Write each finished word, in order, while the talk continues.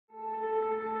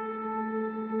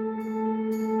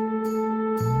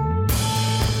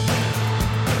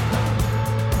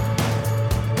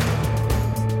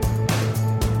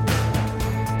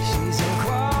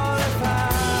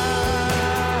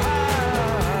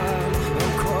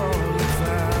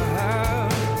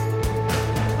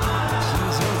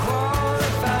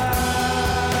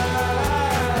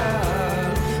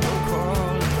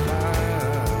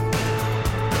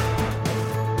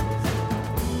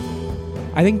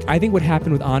I think what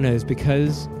happened with Anna is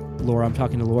because Laura, I'm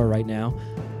talking to Laura right now.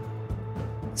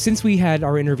 Since we had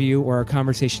our interview or our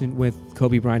conversation with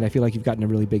Kobe Bryant, I feel like you've gotten a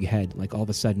really big head. Like all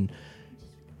of a sudden,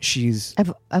 she's.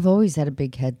 I've always had a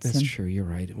big head. That's Sim. true. You're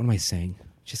right. What am I saying?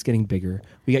 Just getting bigger.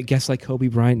 We got guests like Kobe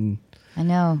Bryant. And I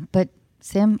know, but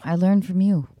Sim, I learned from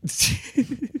you.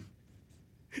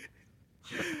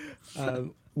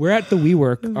 We're at the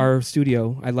WeWork, our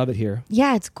studio. I love it here.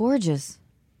 Yeah, it's gorgeous.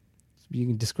 You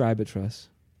can describe it for us.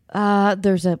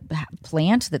 There's a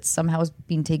plant that somehow is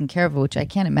being taken care of, which I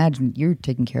can't imagine you're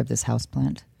taking care of this house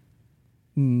plant.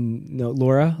 No,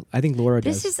 Laura. I think Laura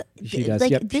does. She does.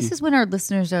 Like, Yep, this is when our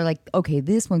listeners are like, okay,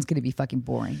 this one's going to be fucking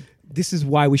boring. This is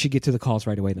why we should get to the calls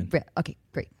right away then. Okay,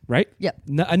 great. Right? Yep.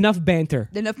 Enough banter.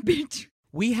 Enough banter.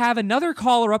 We have another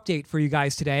caller update for you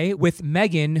guys today with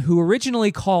Megan, who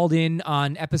originally called in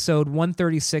on episode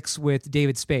 136 with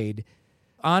David Spade.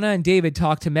 Anna and David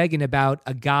talked to Megan about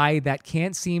a guy that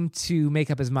can't seem to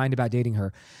make up his mind about dating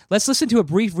her. Let's listen to a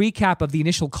brief recap of the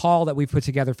initial call that we've put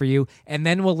together for you, and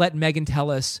then we'll let Megan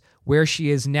tell us where she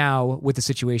is now with the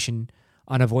situation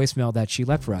on a voicemail that she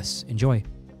left for us. Enjoy.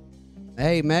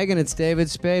 Hey, Megan, it's David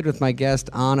Spade with my guest,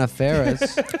 Anna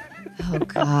Ferris. Oh,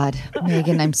 God.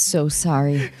 Megan, I'm so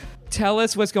sorry. Tell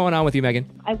us what's going on with you, Megan.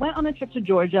 I went on a trip to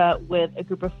Georgia with a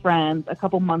group of friends a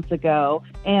couple months ago,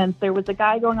 and there was a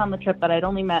guy going on the trip that I'd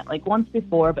only met like once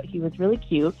before, but he was really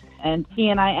cute, and he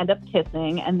and I end up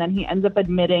kissing, and then he ends up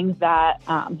admitting that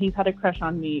he's had a crush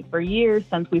on me for years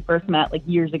since we first met, like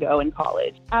years ago in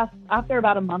college. After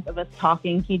about a month of us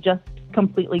talking, he just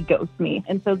completely ghosts me.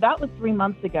 And so that was 3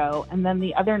 months ago, and then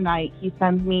the other night he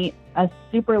sends me a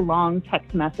super long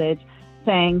text message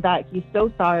saying that he's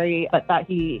so sorry, but that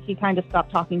he kind of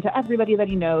stopped talking to everybody that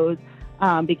he knows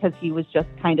because he was just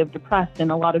kind of depressed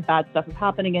and a lot of bad stuff is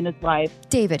happening in his life.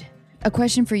 David, a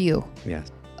question for you.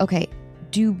 Yes. Okay.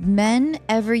 Do men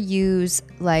ever use,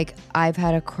 like, I've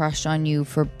had a crush on you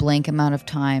for blank amount of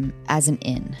time as an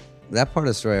in? That part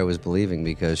of the story I was believing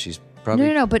because she's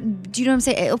probably... No, but do you know what I'm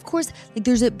saying? Of course,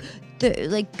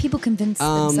 like, people convince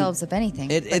themselves of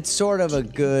anything. It's sort of a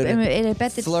good I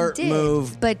bet that flirt he did,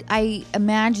 move. But I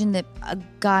imagine that a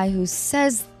guy who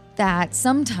says that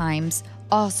sometimes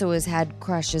also has had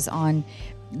crushes on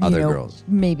Other girls.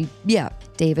 Maybe, yeah.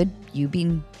 David, you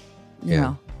being, you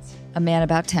know, a man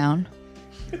about town.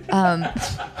 My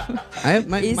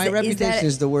reputation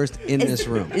is the worst in this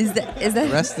room. Is that the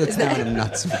rest of the town? I'm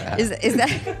not so bad.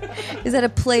 Is that a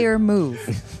player move?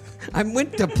 I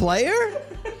went to player.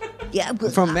 Yeah,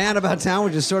 but From man about town,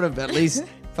 which is sort of at least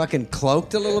fucking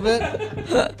cloaked a little bit.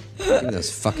 Give me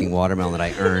this fucking watermelon that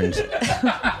I earned.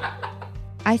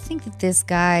 I think that this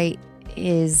guy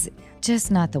is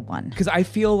just not the one. Because I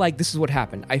feel like this is what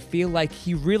happened. I feel like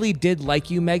he really did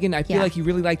like you, Megan. I feel like he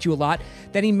really liked you a lot.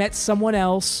 Then he met someone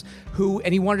else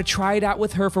and he wanted to try it out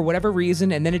with her for whatever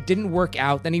reason, and then it didn't work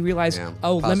out. Then he realized,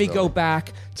 let me go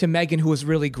back to Megan, who was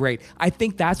really great. I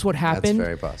think that's what happened. That's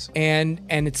very possible. And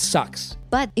it sucks.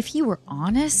 But if you were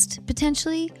honest,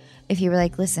 potentially, if you were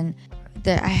like, listen,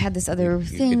 I had this other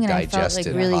thing, and I felt like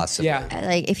really,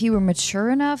 like if you were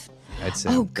mature enough. I'd say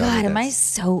oh God, am I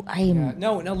so? I am.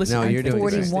 No, listen. No, you're doing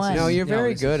 41. No, you're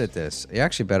very good at this. You're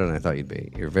actually better than I thought you'd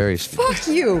be. You're very. Fuck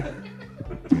you,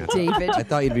 David. I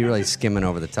thought you'd be really skimming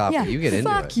over the top. Yeah, but you get into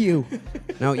it. fuck you.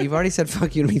 No, you've already said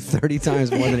fuck you to me 30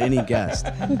 times more than any guest.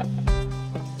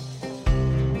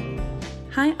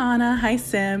 Hi, Anna. Hi,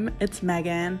 Sim. It's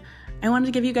Megan. I wanted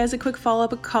to give you guys a quick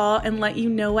follow-up call and let you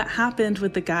know what happened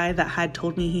with the guy that had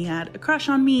told me he had a crush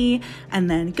on me and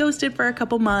then ghosted for a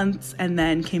couple months and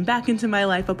then came back into my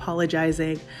life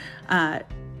apologizing.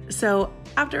 So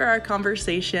after our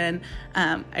conversation,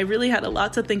 I really had a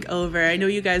lot to think over. I know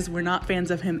you guys were not fans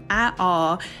of him at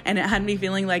all, and it had me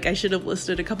feeling like I should have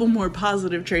listed a couple more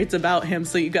positive traits about him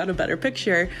so you got a better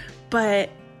picture.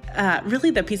 But really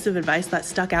the piece of advice that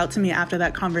stuck out to me after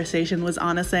that conversation was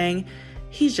Anna saying,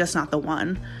 he's just not the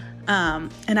one.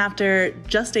 And after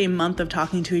just a month of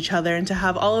talking to each other and to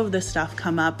have all of this stuff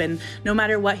come up, and no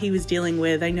matter what he was dealing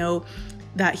with, I know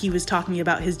that he was talking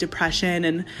about his depression,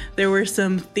 and there were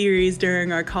some theories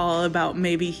during our call about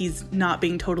maybe he's not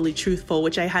being totally truthful,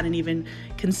 which I hadn't even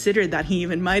considered that he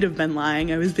even might have been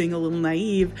lying. I was being a little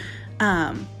naive.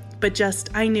 But just,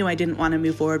 I knew I didn't want to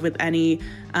move forward with any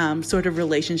sort of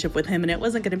relationship with him, and it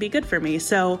wasn't going to be good for me.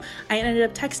 So I ended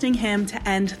up texting him to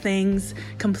end things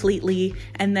completely,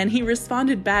 and then he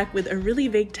responded back with a really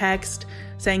vague text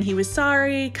saying he was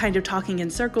sorry, kind of talking in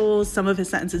circles. Some of his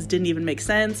sentences didn't even make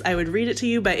sense. I would read it to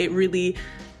you, but it really,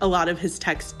 a lot of his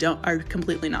texts are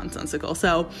completely nonsensical.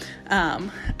 So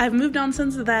I've moved on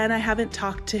since then. I haven't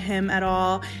talked to him at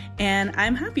all, and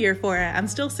I'm happier for it. I'm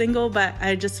still single, but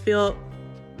I just feel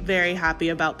very happy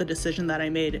about the decision that I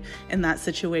made in that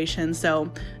situation.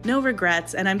 So no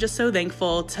regrets. And I'm just so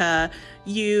thankful to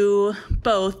you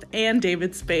both and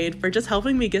David Spade for just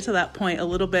helping me get to that point a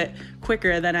little bit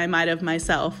quicker than I might have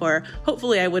myself, or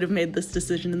hopefully I would have made this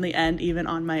decision in the end, even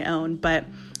on my own. But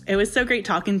it was so great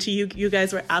talking to you. You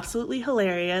guys were absolutely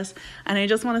hilarious. And I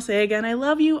just want to say again, I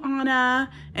love you, Anna,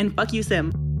 and fuck you,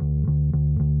 Sim.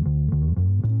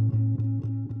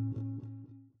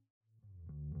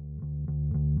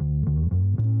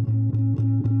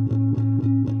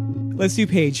 Let's do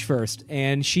Paige first.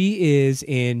 And she is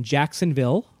in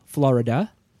Jacksonville,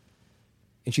 Florida.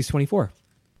 And she's 24.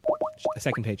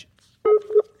 Second Paige.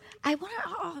 I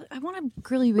want to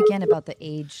grill you again about the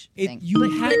age thing. You're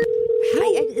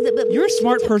a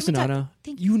smart person, Anna.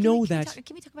 You know that.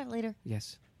 Can we talk about it later?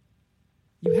 Yes.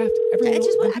 You have to. Everyone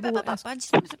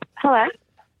Hello.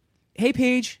 Hey,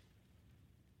 Paige.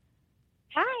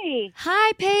 Hi.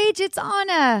 Hi, Paige. It's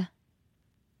Anna.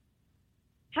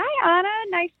 Hi, Anna.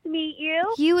 Nice to meet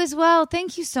you. You as well.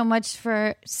 Thank you so much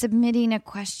for submitting a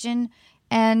question.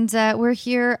 And we're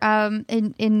here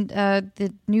in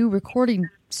the new recording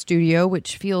studio,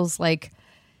 which feels like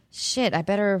shit. I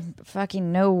better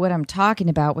fucking know what I'm talking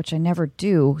about, which I never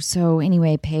do. So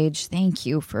anyway, Paige, thank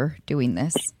you for doing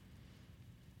this.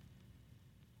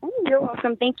 Oh, you're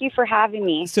welcome. Thank you for having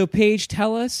me. So, Paige,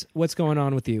 tell us what's going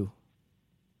on with you.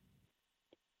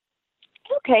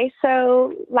 Okay,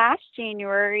 so last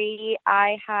January,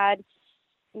 I had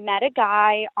met a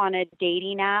guy on a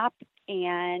dating app,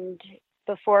 and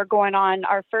before going on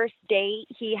our first date,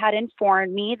 he had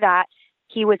informed me that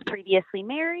he was previously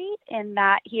married and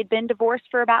that he had been divorced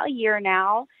for about a year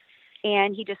now,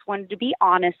 and he just wanted to be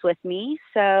honest with me.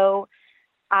 So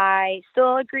I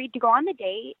still agreed to go on the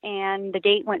date, and the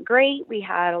date went great. We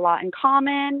had a lot in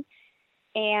common,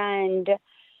 and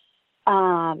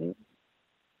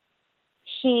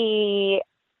he,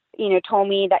 told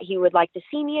me that he would like to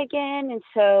see me again. And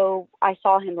so I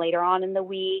saw him later on in the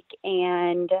week,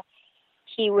 and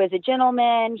he was a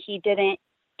gentleman. He didn't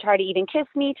try to even kiss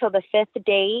me till the fifth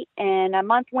date. And a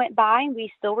month went by and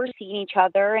we still were seeing each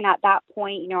other. And at that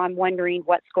point, I'm wondering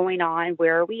what's going on.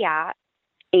 Where are we at?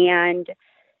 And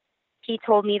he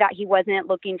told me that he wasn't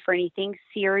looking for anything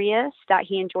serious, that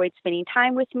he enjoyed spending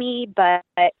time with me, but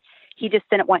he just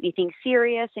didn't want anything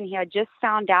serious. And he had just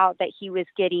found out that he was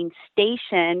getting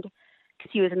stationed,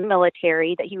 because he was in the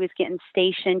military, that he was getting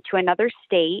stationed to another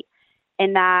state,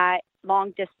 and that long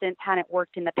distance hadn't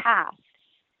worked in the past.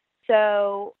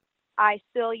 So I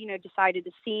still, decided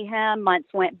to see him. Months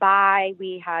went by.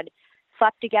 We had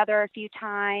slept together a few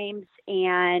times,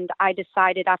 and I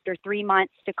decided after 3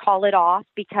 months to call it off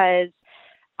because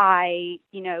I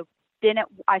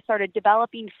started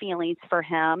developing feelings for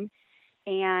him.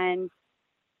 And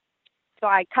so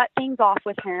I cut things off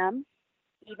with him,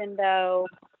 even though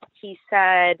he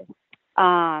said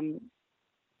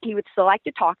he would still like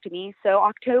to talk to me. So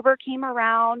October came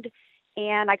around,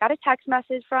 and I got a text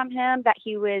message from him that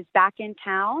he was back in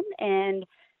town and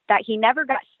that he never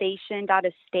got stationed out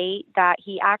of state, that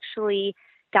he actually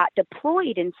got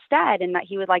deployed instead, and that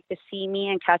he would like to see me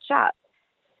and catch up.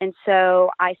 And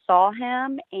so I saw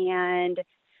him, and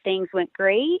things went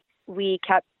great. We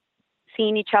kept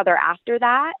seeing each other after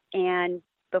that, and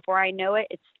before I know it,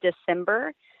 it's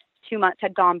December. 2 months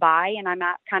had gone by, and I'm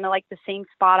at kind of like the same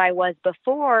spot I was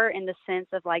before, in the sense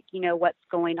of like, what's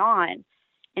going on.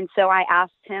 And so I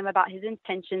asked him about his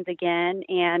intentions again,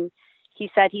 and he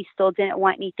said he still didn't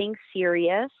want anything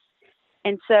serious.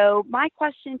 And so my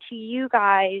question to you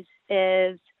guys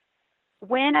is,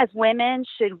 when as women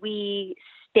should we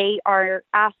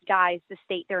ask guys to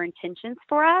state their intentions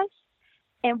for us?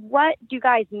 And what do you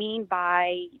guys mean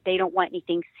by they don't want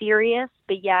anything serious,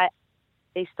 but yet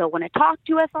they still want to talk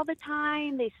to us all the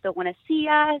time? They still want to see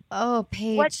us? Oh,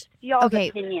 Paige. What's y'all's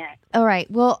opinion? All right.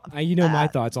 Well, my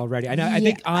thoughts already. I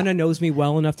think Anna knows me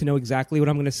well enough to know exactly what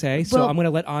I'm going to say. So I'm going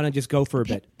to let Anna just go for a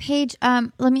bit. Paige,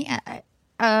 let me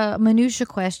minutia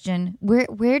question.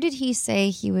 Where did he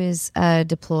say he was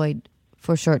deployed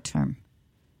for short-term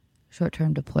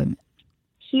deployment?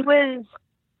 He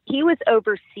was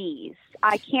overseas.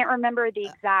 I can't remember the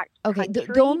exact country.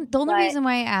 The only reason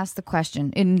why I asked the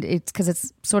question, and it's because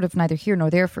it's sort of neither here nor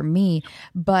there for me,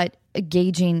 but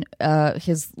gauging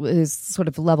his sort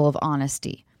of level of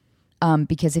honesty.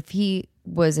 Because if he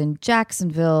was in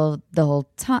Jacksonville the whole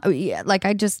time,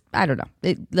 I don't know.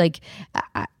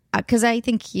 Because I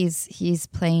think he's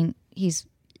playing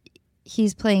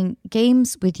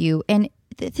games with you. And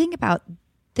the thing about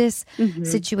this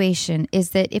situation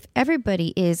is that if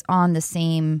everybody is on the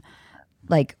same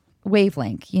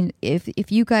wavelength,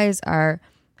 if you guys are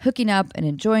hooking up and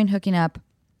enjoying hooking up,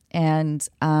 and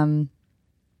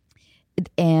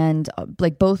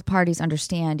like both parties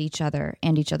understand each other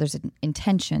and each other's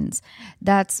intentions,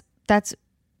 that's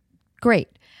great.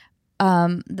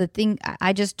 The thing,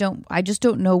 I just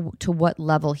don't know to what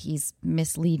level he's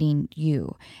misleading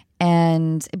you.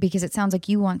 And because it sounds like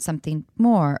you want something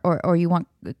more, or you want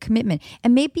commitment,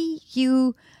 and maybe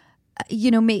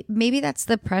maybe that's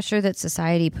the pressure that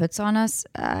society puts on us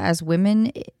as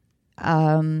women.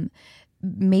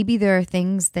 Maybe there are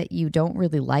things that you don't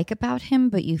really like about him,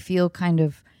 but you feel kind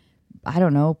of, I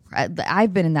don't know.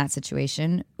 I've been in that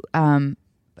situation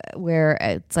where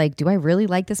it's like, do I really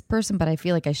like this person? But I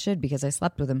feel like I should because I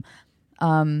slept with him.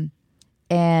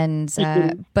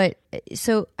 But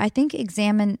so I think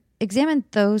examine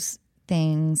those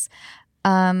things.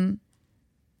 But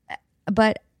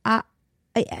I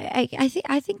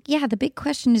think the big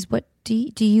question is, what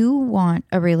do you want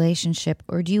a relationship,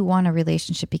 or do you want a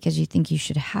relationship because you think you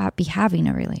should be having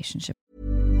a relationship?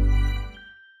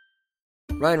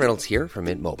 Ryan Reynolds here from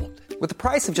Mint Mobile. With the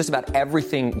price of just about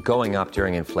everything going up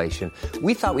during inflation,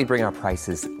 we thought we'd bring our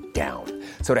prices down.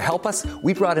 So to help us,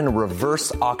 we brought in a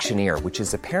reverse auctioneer, which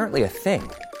is apparently a thing.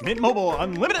 Mint Mobile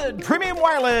Unlimited Premium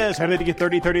Wireless. How to get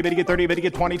 30, 30, bit to get 30, bit to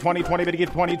get 20, 20, 20, bit to get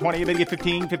 20, 20, bit to get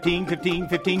 15, 15, 15,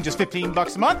 15, just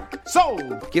 $15 a month?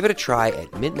 Sold! Give it a try at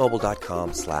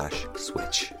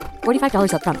mintmobile.com/switch.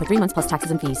 $45 up front for 3 months plus taxes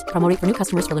and fees. Promo rate for new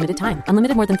customers for limited time.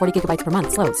 Unlimited more than 40 gigabytes per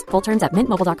month. Slows full terms at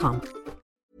mintmobile.com.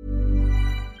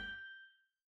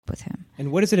 With him.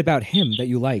 And what is it about him that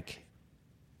you like?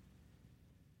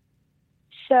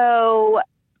 So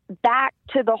back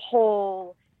to the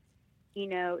whole,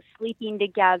 sleeping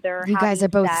together. You guys are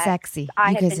both sex. sexy.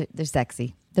 They're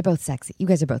sexy. They're both sexy. You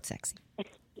guys are both sexy.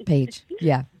 Paige.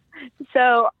 Yeah.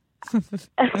 So yeah.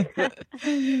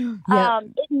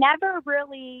 It never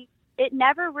really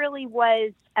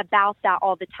was about that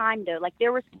all the time, though. Like,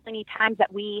 there was plenty times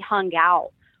that we hung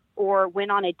out or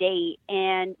went on a date,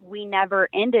 and we never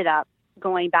ended up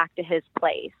going back to his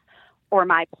place or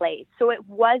my place. So it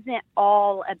wasn't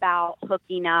all about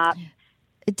hooking up.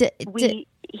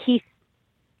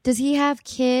 Does he have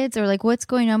kids, or like what's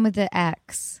going on with the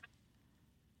ex?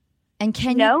 And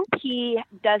he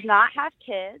does not have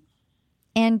kids.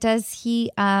 And does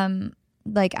he I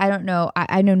don't know.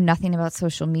 I know nothing about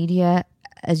social media,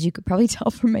 as you could probably tell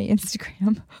from my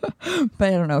Instagram, but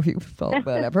I don't know if you follow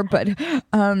whatever. But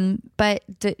are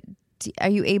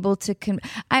you able to?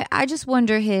 I just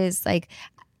wonder his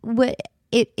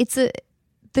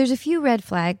there's a few red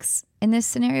flags in this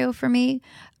scenario for me.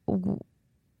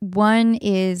 One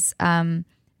is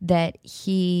that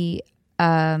he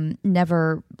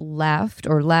never left,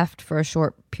 or left for a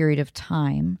short period of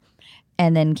time,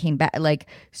 and then came back, like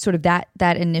sort of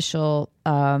that initial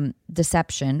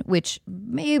deception, which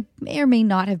may or may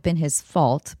not have been his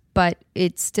fault, but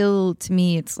it's still, to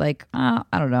me, it's like, I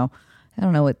don't know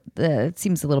what, it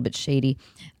seems a little bit shady.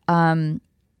 And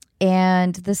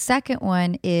the second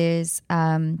one is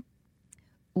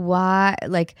why,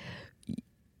 like,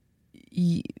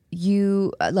 you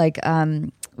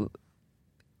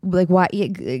why,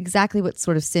 exactly what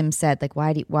sort of Sim said, like,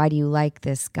 why do you like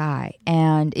this guy?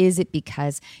 And is it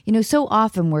because, so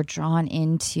often we're drawn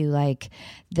into like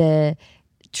the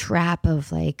trap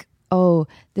of like, oh,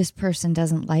 this person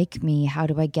doesn't like me, how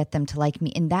do I get them to like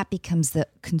me? And that becomes the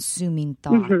consuming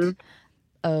thought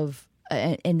of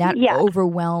and that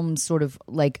overwhelms sort of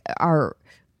like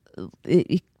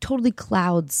it totally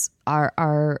clouds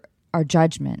our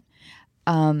judgment.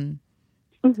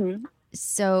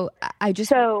 So I just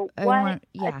sorry,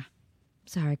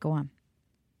 go on.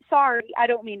 Sorry, I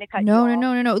don't mean to cut you off.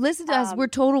 No. Listen to us. We're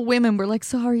total women. We're like,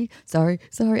 sorry. I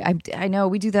know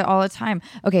we do that all the time.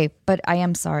 Okay, but I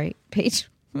am sorry, Paige.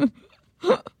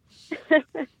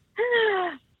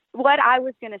 What I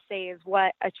was going to say is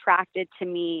what attracted to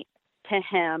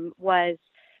him was,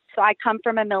 so I come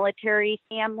from a military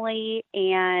family,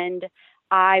 and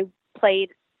I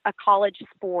played a college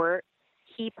sport.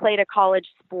 He played a college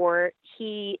sport.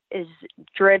 He is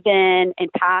driven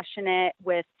and passionate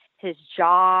with his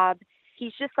job.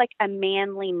 He's just like a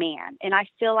manly man. And I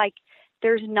feel like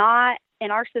there's not,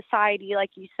 in our society,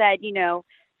 like you said,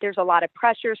 there's a lot of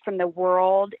pressures from the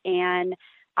world. And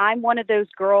I'm one of those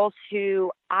girls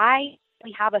who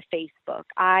we have a Facebook.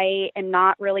 I am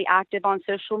not really active on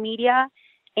social media.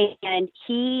 And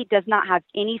he does not have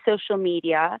any social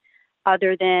media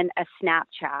other than a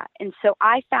Snapchat. And so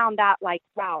I found that like,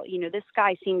 wow, this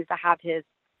guy seems to have his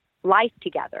life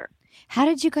together. How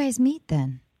did you guys meet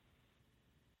then?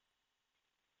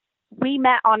 We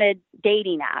met on a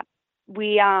dating app.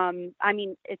 We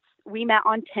met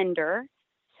on Tinder.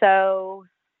 So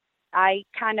I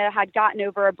kind of had gotten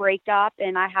over a breakup,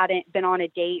 and I hadn't been on a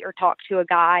date or talked to a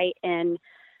guy in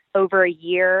over a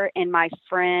year. And my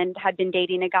friend had been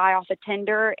dating a guy off of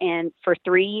Tinder and for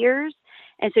 3 years.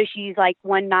 And so she's like,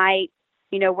 one night,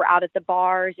 you know, we're out at the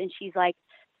bars, and she's like,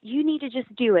 you need to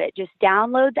just do it. Just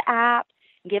download the app,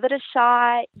 give it a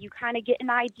shot. You kind of get an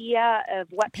idea of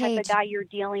what type of guy you're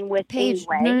dealing with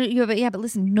anyway. But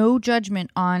listen, no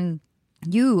judgment on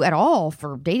you at all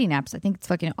for dating apps. I think it's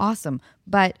fucking awesome.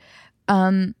 But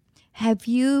have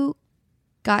you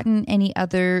gotten any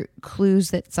other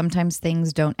clues that sometimes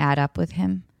things don't add up with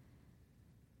him?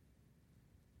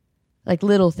 Like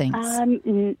little things.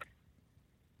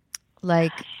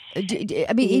 Like,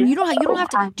 I mean, you don't have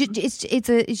to.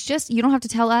 It's just you don't have to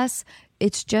tell us.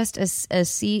 It's just it's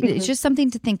just something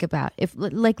to think about. If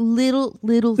like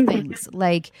little things,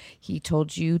 like he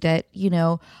told you that, you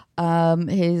know,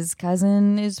 his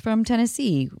cousin is from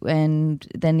Tennessee, and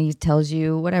then he tells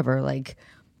you whatever, like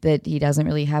that he doesn't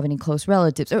really have any close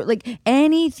relatives, or like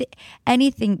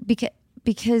anything.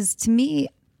 Because to me,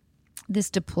 this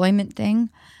deployment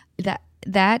thing,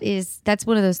 that's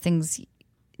one of those things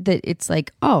that it's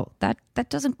like, oh, that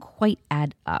doesn't quite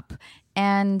add up,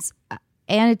 and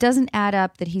it doesn't add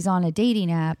up that he's on a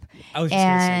dating app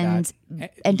and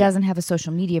doesn't have a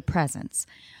social media presence.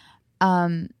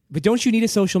 But don't you need a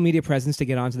social media presence to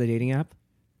get onto the dating app?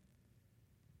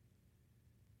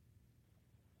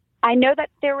 I know that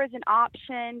there was an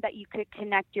option that you could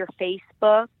connect your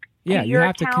Facebook. Yeah, you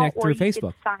have to connect through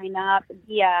Facebook. Could sign up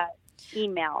via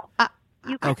email.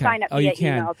 You can sign up via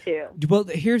email too. Well,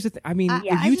 here's the thing. I mean,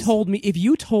 if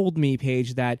you told me,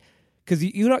 Paige, that because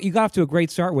you got off to a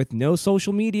great start with no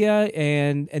social media,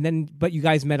 and then but you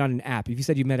guys met on an app. If you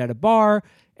said you met at a bar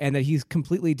and that he's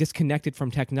completely disconnected from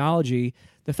technology,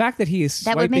 the fact that he is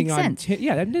swiping on,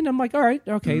 then I'm like, all right,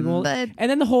 okay, well, and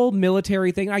then the whole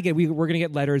military thing. I get we're gonna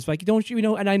get letters like, don't you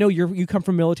know? And I know you come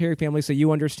from military family, so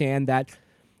you understand that.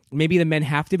 Maybe the men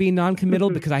have to be non-committal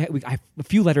because a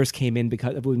few letters came in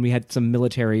because when we had some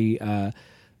military questions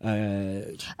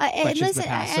in the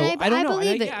past. So I don't know. I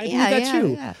believe that too.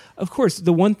 Yeah. Of course,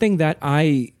 the one thing that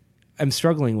I am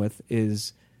struggling with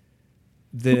is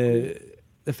the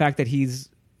fact that he's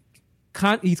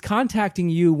contacting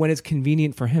you when it's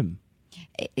convenient for him.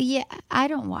 Yeah, I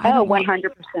don't want.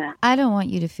 100%. I don't want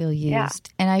you to feel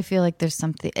used, and I feel like there's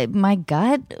something. My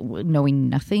gut, knowing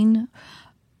nothing.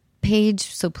 Paige,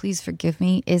 so please forgive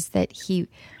me, is that he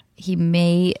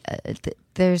may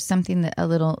there's something that a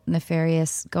little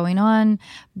nefarious going on,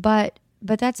 but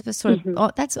that's sort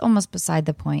of that's almost beside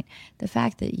the point. The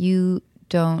fact that you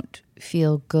don't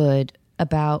feel good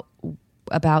about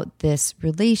this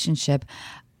relationship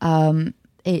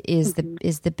is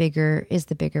the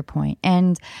bigger point,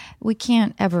 and we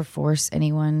can't ever force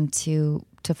anyone to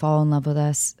fall in love with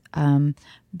us.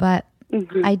 But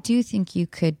I do think you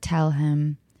could tell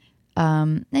him.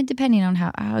 And depending on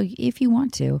how if you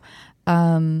want to,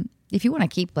 if you want to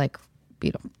keep like,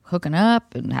 you know, hooking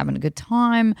up and having a good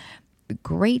time,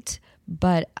 great.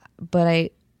 But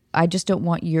I just don't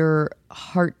want your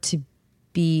heart to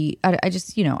be. I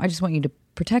just want you to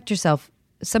protect yourself.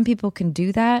 Some people can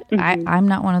do that. I'm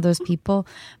not one of those people,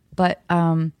 but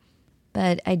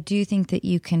I do think that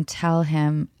you can tell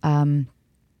him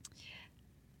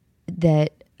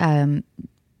that.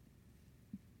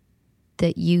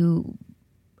 That you,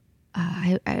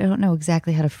 I don't know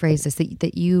exactly how to phrase this.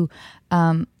 That you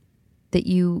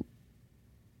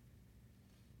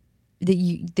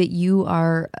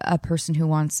are a person who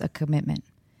wants a commitment,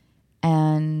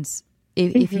 and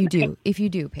if you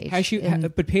do, Paige.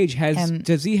 But Paige,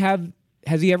 has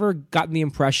he ever gotten the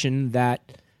impression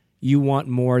that you want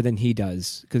more than he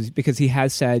does? Because he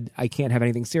has said, I can't have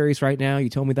anything serious right now. You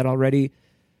told me that already.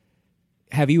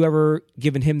 Have you ever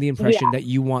given him the impression that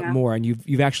you want more? And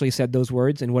you've actually said those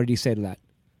words. And what did he say to that?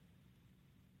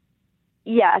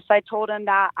 Yes, I told him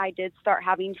that I did start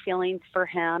having feelings for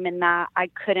him, and that I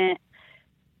couldn't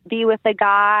be with a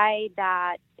guy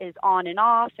that is on and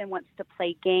off and wants to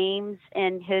play games.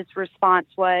 And his response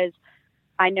was,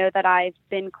 I know that I've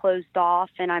been closed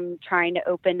off and I'm trying to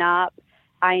open up.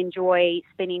 I enjoy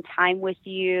spending time with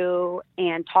you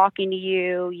and talking to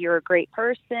you. You're a great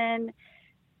person.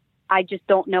 I just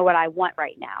don't know what I want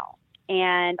right now.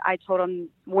 And I told him,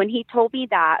 when he told me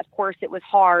that, of course it was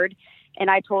hard. And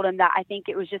I told him that I think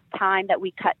it was just time that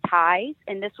we cut ties.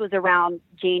 And this was around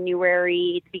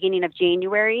January, the beginning of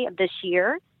January of this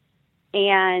year.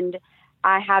 And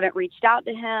I haven't reached out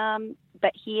to him,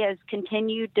 but he has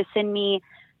continued to send me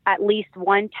at least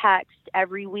one text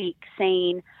every week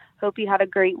saying, hope you had a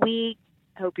great week.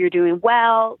 Hope you're doing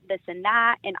well, this and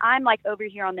that. And I'm like over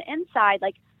here on the inside,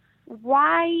 like,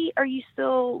 why are you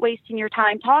still wasting your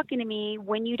time talking to me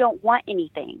when you don't want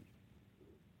anything?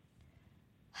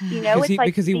 You know,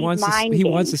 because he wants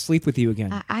to sleep with you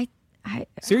again.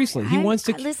 Seriously, he wants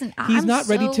to. Listen, he's not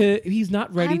ready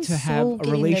to have a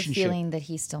relationship. The feeling that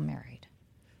he's still married.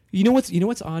 You know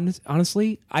what's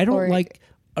honestly, I don't like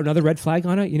another red flag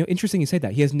on it. You know, interesting you say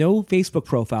that. He has no Facebook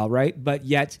profile, right? But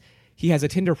yet he has a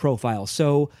Tinder profile.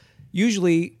 So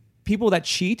usually people that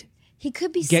cheat. He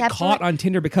could be get caught on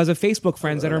Tinder because of Facebook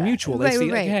friends that are mutual. They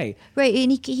see, like, hey, right,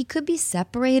 and he could be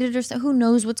separated or so. Who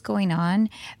knows what's going on?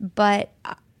 But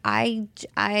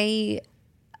but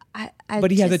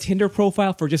he has a Tinder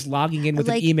profile for just logging in with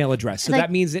an email address. So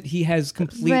that means that he has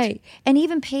complete. Right, and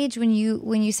even Paige, when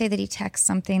you say that he texts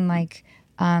something like,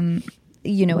 have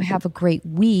a great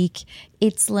week,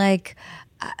 it's like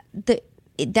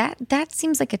that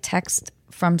seems like a text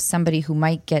from somebody who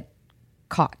might get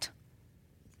caught.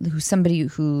 Who's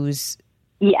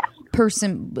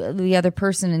the other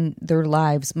person in their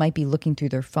lives might be looking through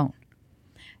their phone.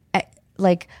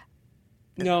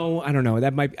 No, I don't know.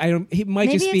 That might he might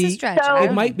maybe just it's be a stretch.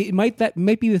 It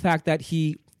might be the fact that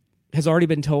he has already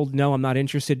been told, no, I'm not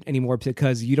interested anymore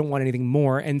because you don't want anything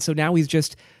more. And so now he's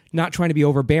just not trying to be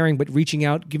overbearing, but reaching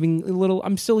out, giving a little,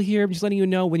 I'm still here. I'm just letting you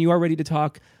know when you are ready to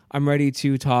talk, I'm ready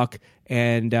to talk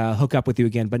and hook up with you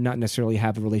again, but not necessarily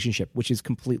have a relationship, which is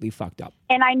completely fucked up.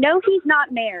 And I know he's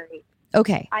not married.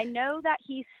 Okay. I know that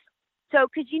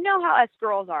because you know how us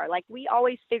girls are. Like, we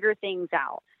always figure things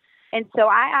out. And so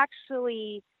I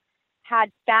actually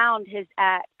had found his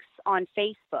ex on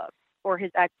Facebook, or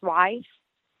his ex-wife,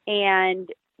 and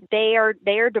they are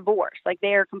divorced. Like,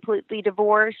 they are completely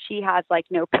divorced. She has like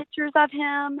no pictures of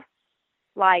him,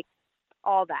 like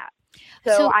all that.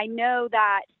 So I know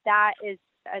that is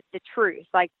the truth.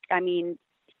 Like, I mean,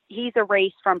 he's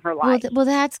erased from her life. Well,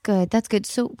 that's good. That's good.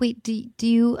 So wait, do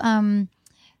you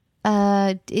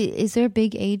is there a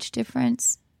big age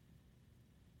difference?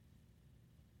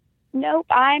 Nope,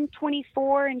 I'm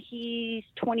 24 and he's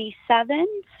 27.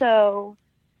 So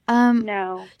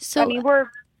no. So I mean, we're a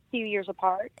few years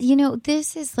apart. You know,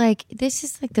 this is like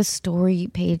the story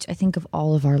page, I think, of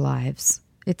all of our lives.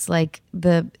 It's like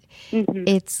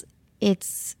it's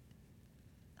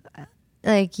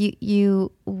like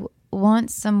you want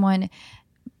someone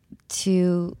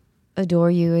to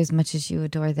adore you as much as you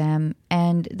adore them.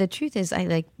 And the truth is,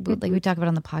 like we talk about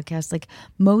on the podcast, like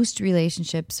most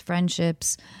relationships,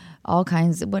 friendships, all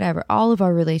kinds of whatever, all of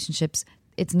our relationships,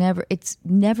 it's never a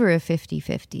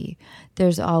 50-50.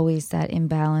 There's always that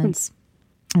imbalance.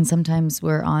 And sometimes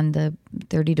we're on the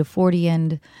 30 to 40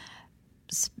 end,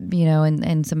 you know,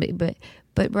 and somebody, but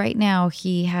right now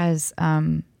he has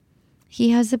a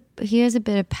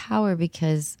bit of power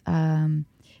because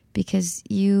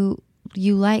you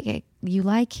like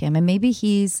him, and maybe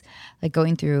he's like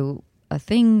going through a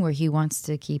thing where he wants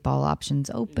to keep all options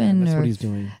open. Yeah, that's what he's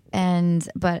doing. And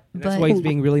that's why he's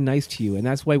being really nice to you, and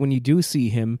that's why when you do see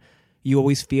him, you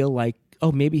always feel like,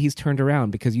 oh, maybe he's turned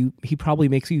around, because he probably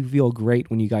makes you feel great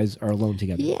when you guys are alone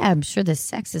together. Yeah, I'm sure the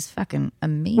sex is fucking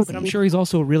amazing. But I'm sure he's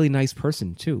also a really nice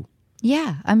person too.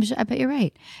 Yeah, I'm sure. I bet you're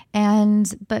right.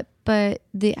 And but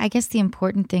I guess the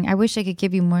important thing, I wish I could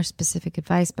give you more specific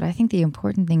advice, but I think the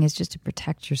important thing is just to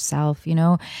protect yourself, you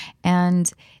know,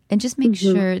 and just make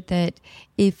sure that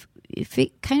if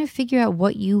it kind of figure out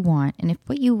what you want, and if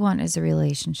what you want is a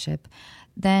relationship,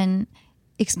 then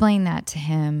explain that to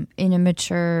him in a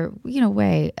mature, you know,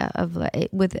 way of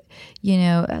with, you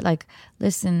know, like,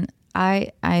 listen,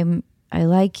 I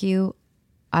like you.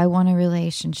 I want a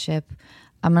relationship.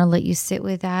 I'm going to let you sit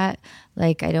with that.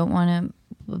 Like, I don't want to,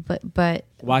 but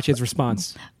watch his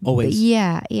response always.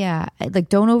 Yeah. Like,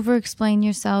 don't over explain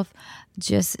yourself.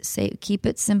 Just say, keep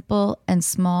it simple and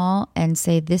small, and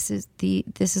say, this is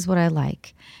what I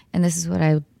like. And this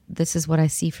is what I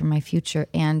see for my future.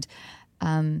 And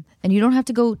you don't have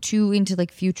to go too into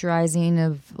like futurizing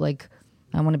of like,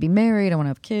 I want to be married, I want to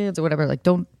have kids or whatever. Like,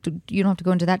 you don't have to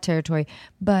go into that territory,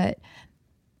 but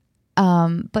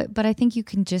I think you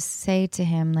can just say to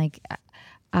him, like,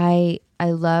 I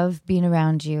love being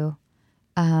around you.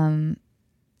 But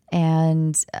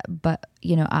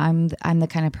you know, I'm the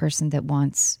kind of person that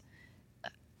wants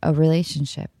a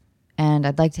relationship, and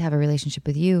I'd like to have a relationship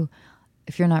with you.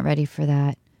 If you're not ready for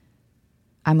that,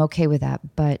 I'm okay with that.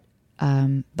 But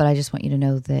I just want you to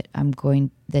know that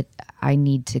I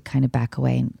need to kind of back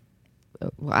away. And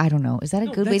I don't know. Is that a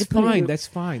good way to put it? That's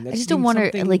fine. I just don't want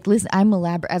to, like, listen,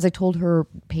 as I told her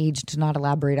Paige to not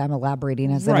elaborate, I'm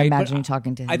elaborating as I'm imagining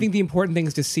talking to him. I think the important thing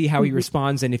is to see how he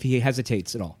responds and if he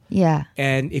hesitates at all. Yeah.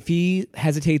 And if he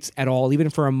hesitates at all, even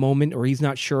for a moment, or he's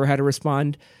not sure how to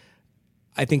respond,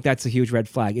 I think that's a huge red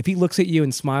flag. If he looks at you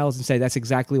and smiles and say, "That's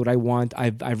exactly what I want.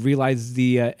 I've realized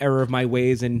the error of my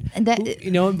ways," and that,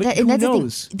 but who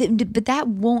knows? But that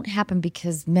won't happen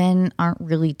because men aren't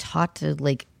really taught to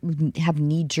like have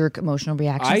knee-jerk emotional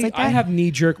reactions like that. I have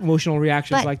knee-jerk emotional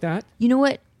reactions like that. You know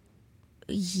what?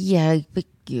 Yeah, but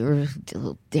you're a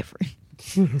little different.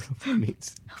 I'll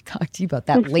talk to you about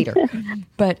that later.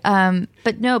 But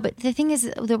the thing is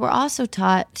that we're also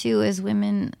taught too as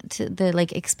women to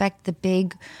expect the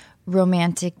big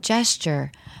romantic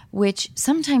gesture, which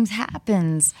sometimes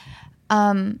happens.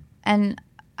 And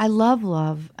I love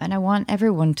love, and I want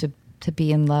everyone to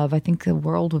be in love. I think the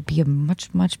world would be a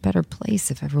much, much better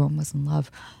place if everyone was in love.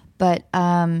 But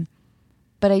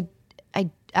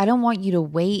I don't want you to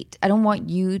wait. I don't want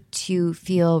you to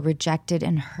feel rejected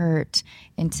and hurt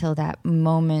until that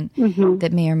moment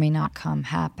that may or may not come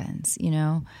happens,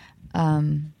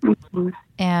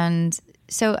 And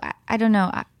so I don't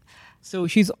know. So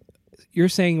you're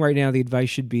saying right now the advice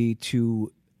should be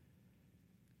to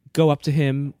go up to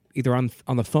him either on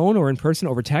the phone or in person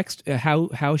over text.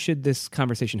 How should this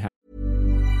conversation happen?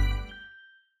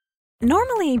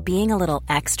 Normally, being a little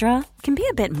extra can be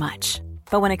a bit much.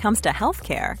 But when it comes to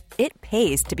healthcare, it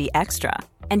pays to be extra.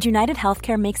 And United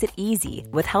Healthcare makes it easy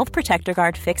with Health Protector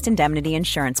Guard fixed indemnity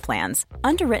insurance plans.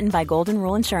 Underwritten by Golden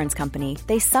Rule Insurance Company,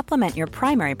 they supplement your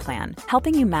primary plan,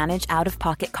 helping you manage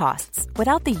out-of-pocket costs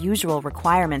without the usual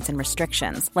requirements and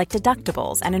restrictions like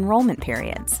deductibles and enrollment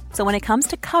periods. So when it comes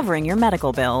to covering your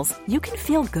medical bills, you can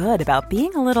feel good about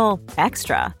being a little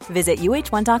extra. Visit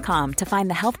UH1.com to find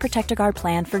the Health Protector Guard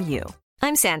plan for you.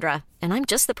 I'm Sandra, and I'm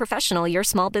just the professional your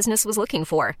small business was looking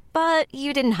for. But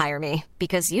you didn't hire me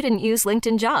because you didn't use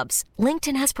LinkedIn Jobs.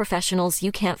 LinkedIn has professionals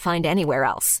you can't find anywhere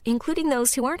else, including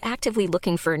those who aren't actively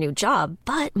looking for a new job,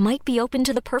 but might be open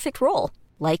to the perfect role,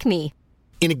 like me.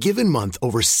 In a given month,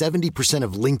 over 70%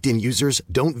 of LinkedIn users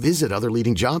don't visit other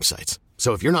leading job sites.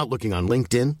 So if you're not looking on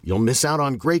LinkedIn, you'll miss out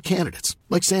on great candidates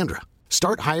like Sandra.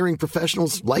 Start hiring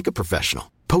professionals like a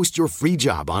professional. Post your free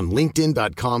job on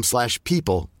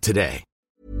linkedin.com/people today.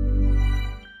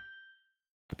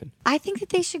 I think that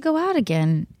they should go out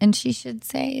again, and she should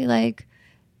say,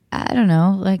 I don't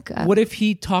know, what if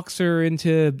he talks her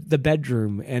into the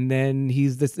bedroom, and then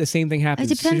the same thing happens?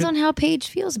 It depends on how Paige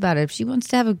feels about it. If she wants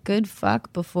to have a good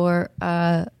fuck before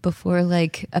a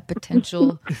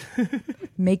potential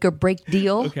make or break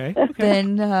deal, okay.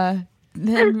 then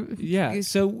yeah.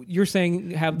 So you're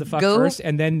saying have the fuck first,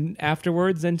 and then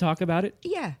afterwards, then talk about it.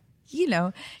 Yeah,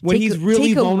 when he's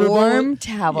really vulnerable, a warm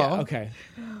towel. Yeah, okay.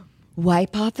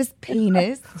 Wipe off his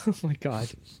penis. Oh my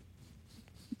God.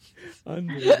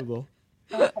 Unbelievable.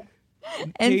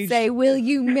 And say, "Will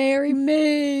you marry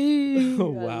me? Oh,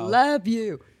 wow. I love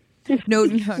you."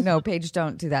 No, Paige,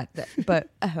 don't do that.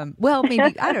 But, well,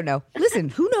 maybe, I don't know. Listen,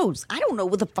 who knows? I don't know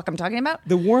what the fuck I'm talking about.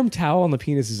 The warm towel on the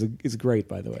penis is great,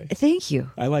 by the way. Thank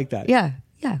you. I like that. Yeah,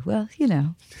 well,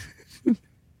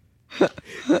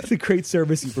 It's a great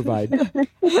service you provide.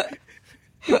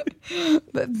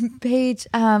 But Paige,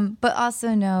 but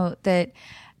also know that,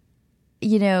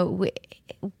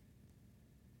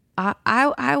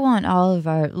 I want all of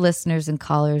our listeners and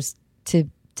callers to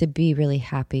be really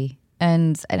happy,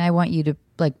 and I want you to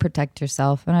protect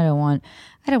yourself, and I don't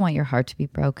want your heart to be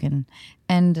broken,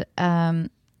 and that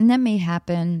may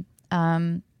happen.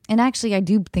 And actually, I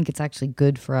do think it's actually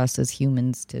good for us as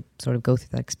humans to sort of go through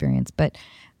that experience, but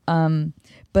I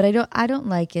don't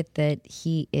like it that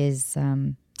he is.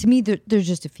 To me, there's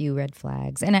just a few red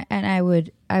flags, and I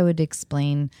would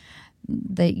explain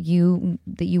that you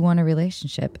want a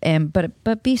relationship,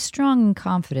 but be strong and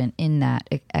confident in that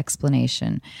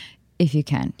explanation if you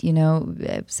can.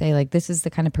 Say this is the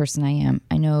kind of person I am.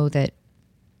 I know that,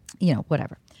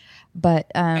 whatever.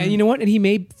 But and you know what? And he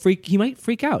might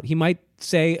freak out. He might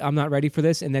say, "I'm not ready for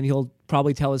this," and then he'll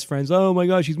probably tell his friends, "Oh my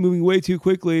gosh, he's moving way too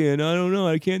quickly, and I don't know,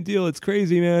 I can't deal. It's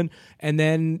crazy, man." And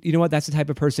then you know what? That's the type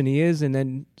of person he is. And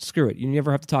then screw it, you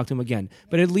never have to talk to him again.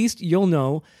 But at least you'll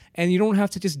know, and you don't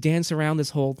have to just dance around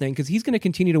this whole thing, because he's going to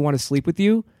continue to want to sleep with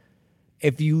you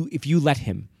if you let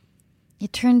him.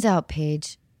 It turns out,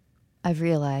 Paige, I've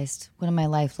realized one of my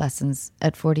life lessons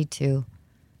at 42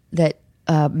 that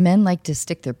men like to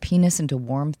stick their penis into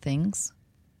warm things.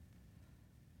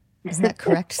 Isn't that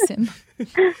correct, Sim?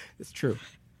 It's true.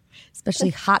 Especially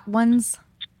hot ones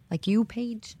like you,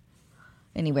 Paige.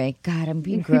 Anyway, God, I'm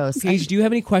being gross. Paige, do you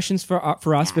have any questions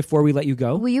for us before we let you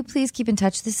go? Will you please keep in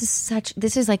touch? This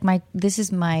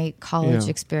is my college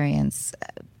experience,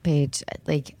 Paige.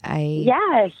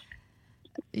 Yes.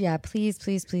 Yeah, please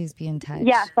be in touch.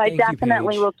 Yes, I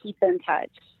definitely will keep in touch.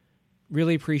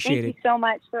 Really appreciate Thank it. you so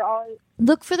much for all.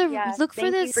 Look for the Yes, look for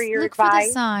thank you this. for your Look for the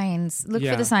advice. signs. Look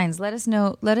Yeah. for the signs. Let us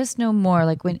know. Let us know more.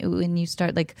 Like when you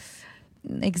start like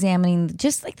examining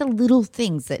just like the little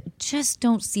things that just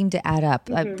don't seem to add up.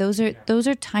 Those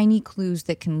are tiny clues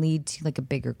that can lead to like a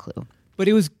bigger clue. But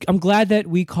I'm glad that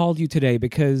we called you today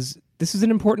because this is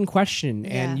an important question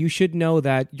and you should know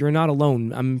that you're not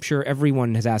alone. I'm sure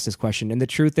everyone has asked this question. And the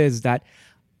truth is that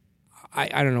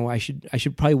I don't know, I should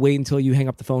probably wait until you hang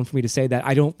up the phone for me to say that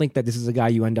I don't think that this is a guy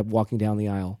you end up walking down the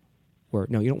aisle. Or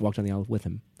no, you don't walk down the aisle with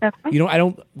him. Okay.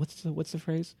 What's the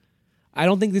phrase? I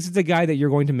don't think this is the guy that you're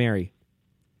going to marry.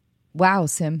 Wow,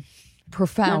 Sim,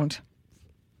 profound.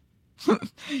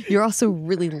 You're also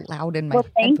really loud in my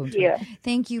thank headphones. you.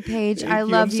 Thank you, Paige. Thank I you.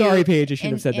 love I'm you. sorry, Paige. I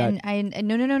shouldn't have said that. No.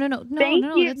 Thank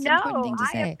No, you. that's an important thing to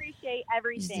I say. appreciate Just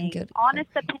everything. good. Honest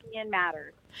opinion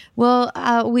matters. Well,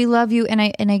 we love you, and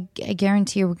I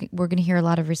guarantee you we're going to hear a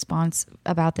lot of response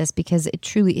about this because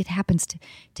it happens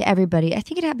to everybody. I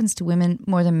think it happens to women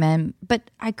more than men, but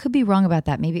I could be wrong about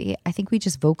that. Maybe I think we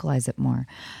just vocalize it more.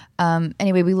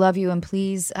 Anyway, we love you, and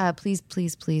please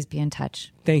be in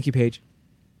touch. Thank you, Paige.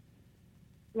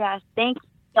 Yes. Thank you.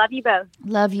 Love you both.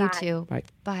 Love you Bye. too. Bye.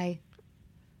 Bye.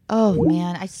 Oh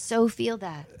man, I so feel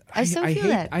that. I feel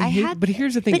that. But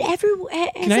here's the thing. But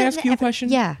Can I ask you a question?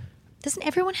 Yeah. Doesn't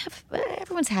everyone have?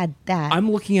 Everyone's had that.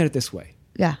 I'm looking at it this way.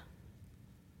 Yeah.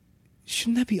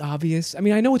 Shouldn't that be obvious? I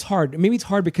mean, I know it's hard. Maybe it's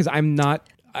hard because I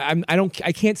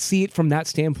can't see it from that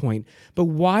standpoint. But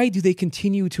why do they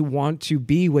continue to want to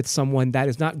be with someone that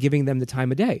is not giving them the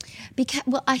time of day? Because,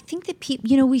 well, I think that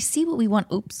people, we see what we want.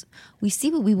 We see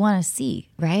what we want to see,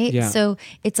 right? Yeah. So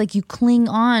it's like you cling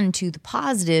on to the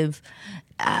positive.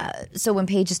 So when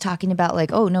Paige is talking about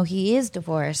like, oh no, he is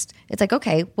divorced. It's like,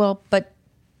 okay, well, but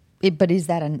is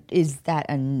that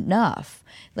enough?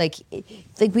 Like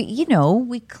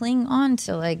we cling on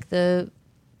to like the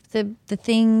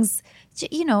things,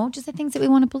 just the things that we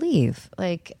want to believe.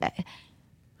 Like,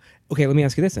 Okay, let me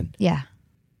ask you this then. yeah.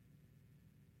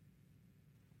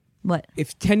 What?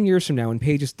 If 10 years from now and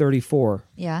Paige is 34,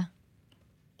 Yeah.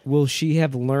 will she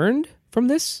have learned from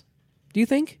this, do you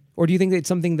think? Or do you think that it's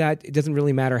something that it doesn't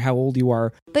really matter how old you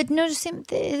are? But no, this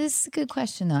is a good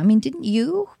question though. I mean, didn't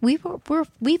you? We've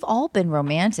all been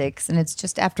romantics, and it's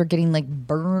just after getting like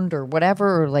burned or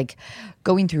whatever, or like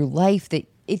going through life that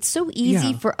it's so easy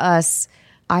Yeah. for us.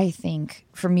 I think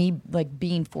for me, like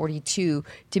being 42,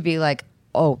 to be like,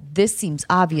 oh, this seems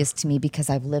obvious to me because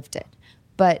I've lived it.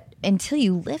 But until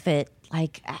you live it,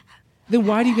 like. Then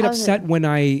why do you get How's upset when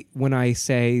I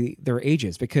say their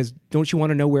ages? Because don't you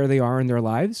want to know where they are in their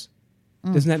lives?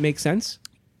 Doesn't that make sense?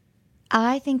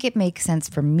 I think it makes sense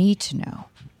for me to know,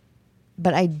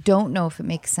 but I don't know if it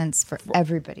makes sense for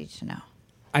everybody to know.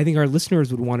 I think our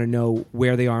listeners would want to know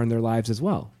where they are in their lives as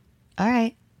well. All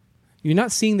right. You're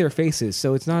not seeing their faces,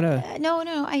 so it's not a... No,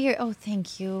 I hear. Oh,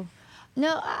 thank you.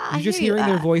 No, I You're just hear hearing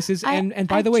you. their voices. And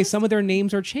by the way, some of their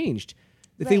names are changed.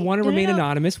 If they Right. want to No, remain no.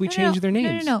 anonymous, we change their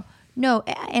names. No,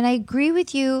 and I agree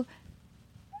with you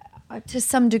to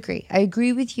some degree. I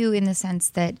agree with you in the sense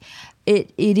that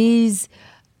it is,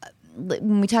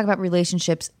 when we talk about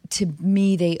relationships, to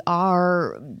me they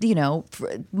are,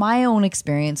 my own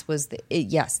experience was that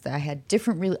yes, I had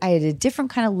I had a different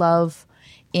kind of love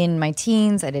in my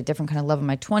teens, I had a different kind of love in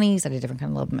my 20s, I had a different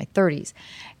kind of love in my 30s,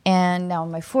 and now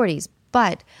in my 40s.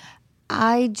 But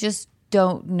I just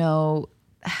don't know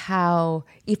how,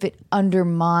 if it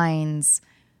undermines,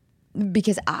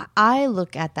 because I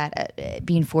look at that at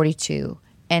being 42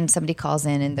 and somebody calls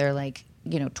in and they're like,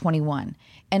 21.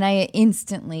 And I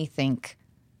instantly think,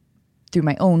 through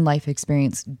my own life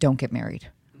experience, don't get married.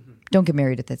 Mm-hmm. Don't get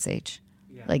married at this age.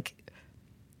 Yeah. Like,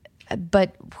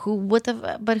 but who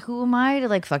am I to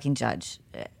like fucking judge?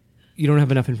 You don't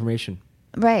have enough information.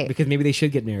 Right. Because maybe they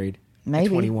should get married maybe.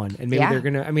 at 21. And maybe they're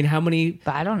going to, how many...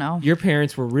 But I don't know. Your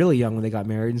parents were really young when they got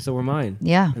married, and so were mine.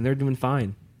 Yeah. And they're doing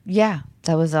fine. Yeah.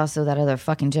 That was also that other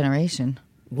fucking generation.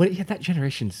 Yeah, that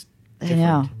generation's different. I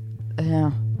know. I don't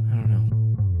know.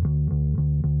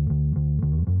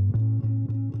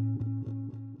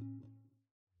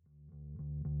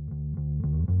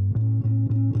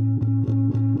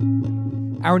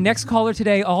 Our next caller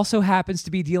today also happens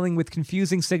to be dealing with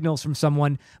confusing signals from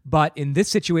someone, but in this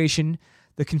situation,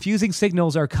 the confusing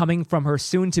signals are coming from her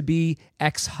soon-to-be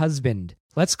ex-husband.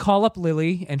 Let's call up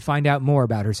Lily and find out more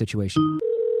about her situation.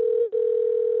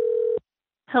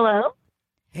 Hello?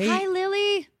 Hey. Hi,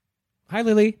 Lily. Hi,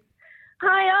 Lily.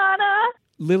 Hi, Anna.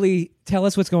 Lily, tell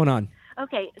us what's going on.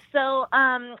 Okay, so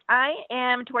I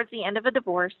am towards the end of a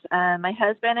divorce. My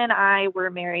husband and I were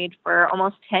married for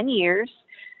almost 10 years.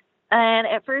 And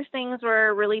at first things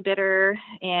were really bitter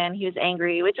and he was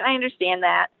angry, which I understand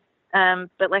that.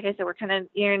 But like I said, we're kind of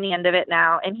nearing the end of it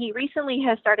now. And he recently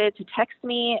has started to text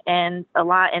me and a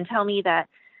lot and tell me that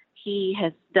he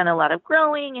has done a lot of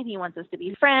growing and he wants us to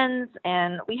be friends.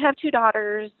 And we have 2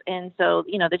 daughters. And so,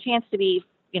 you know, the chance to be,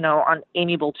 you know, on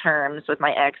amiable terms with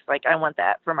my ex, like I want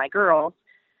that for my girls.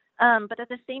 But at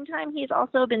the same time, he's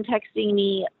also been texting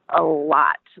me a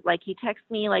lot. Like he texts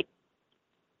me like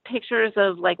pictures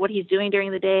of like what he's doing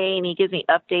during the day, and he gives me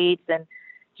updates, and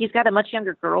he's got a much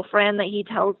younger girlfriend that he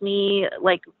tells me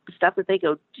like stuff that they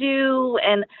go do,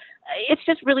 and it's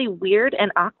just really weird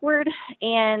and awkward,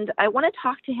 and I want to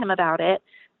talk to him about it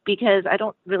because I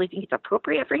don't really think it's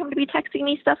appropriate for him to be texting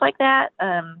me stuff like that.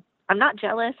 I'm not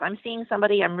jealous. I'm seeing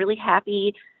somebody. I'm really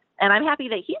happy, and I'm happy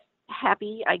that he's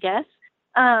happy, I guess.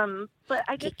 But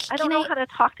I don't know how to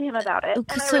talk to him about it, and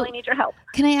I really need your help.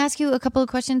 Can I ask you a couple of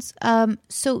questions?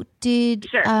 So did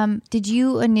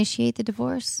you initiate the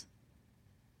divorce?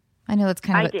 I know that's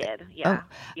kind of. I did. Yeah. Oh,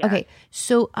 yeah. Okay.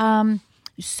 So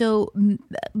in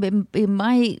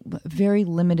my very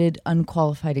limited,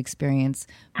 unqualified experience,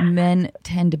 men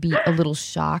tend to be a little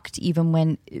shocked, even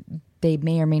when they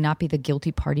may or may not be the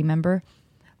guilty party member.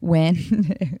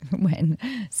 When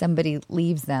somebody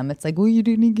leaves them, it's like, well, you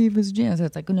didn't give us a chance.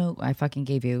 It's like, no, I fucking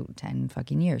gave you 10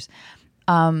 fucking years.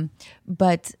 So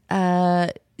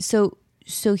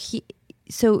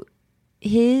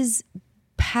his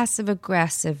passive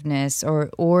aggressiveness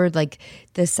or like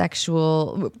the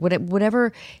sexual,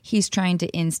 whatever he's trying to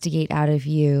instigate out of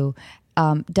you,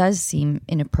 does seem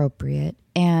inappropriate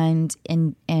and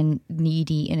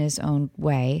needy in his own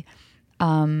way.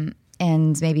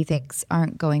 And maybe things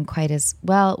aren't going quite as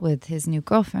well with his new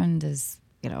girlfriend as,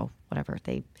 you know, whatever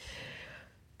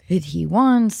he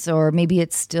wants, or maybe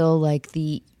it's still like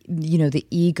the, you know, the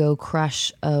ego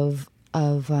crush of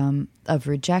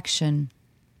rejection.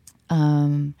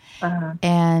 And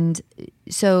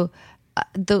so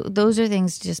those are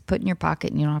things to just put in your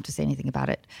pocket and you don't have to say anything about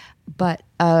it. But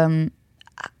I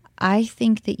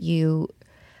think that you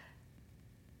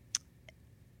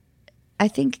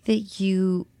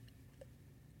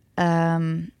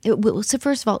so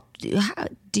first of all,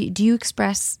 do you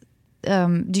express,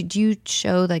 do you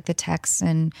show like the texts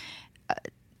and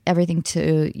everything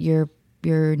to your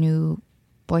new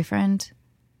boyfriend?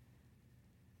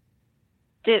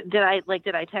 Did I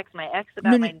text my ex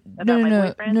about my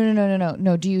boyfriend?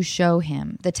 No. Do you show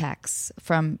him the texts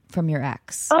from your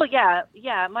ex? Oh yeah.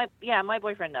 My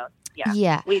boyfriend knows.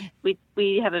 Yeah. We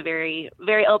have a very,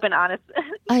 very open, honest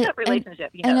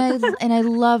relationship. And I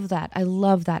love that.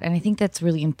 And I think that's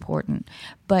really important.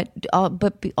 But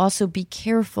also be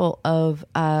careful of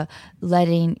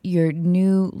letting your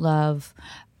new love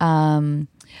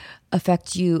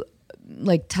affect you,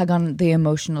 like tug on the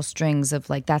emotional strings of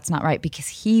like, that's not right,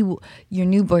 because your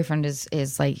new boyfriend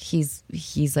is like, he's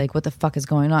like, what the fuck is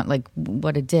going on? Like,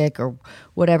 what a dick or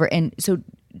whatever. And so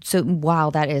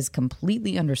while that is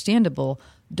completely understandable,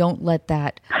 don't let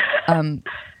that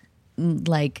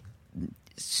like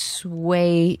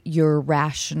sway your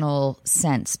rational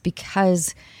sense,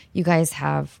 because you guys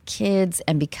have kids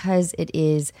and because it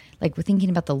is like, we're thinking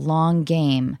about the long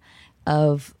game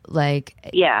of like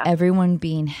everyone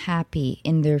being happy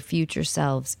in their future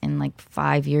selves in like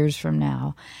 5 years from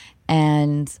now.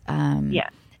 And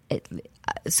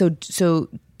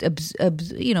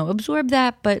absorb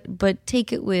that, but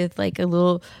take it with like a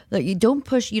little, like you don't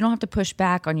have to push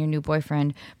back on your new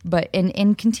boyfriend, but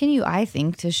and continue, I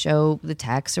think, to show the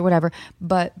text or whatever,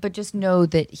 but just know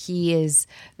that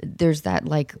there's that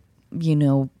like, you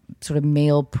know, sort of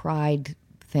male pride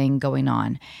thing going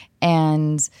on.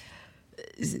 And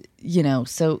you know,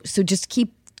 so just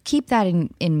keep that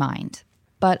in mind.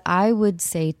 But I would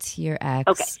say to your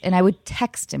ex, and I would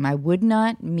text him. I would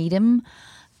not meet him.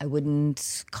 I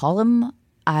wouldn't call him.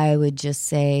 I would just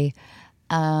say,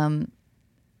 hey,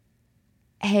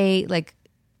 like,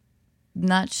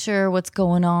 not sure what's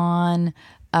going on,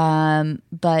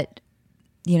 but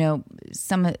you know,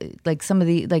 some of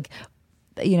the like,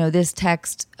 you know, this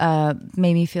text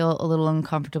made me feel a little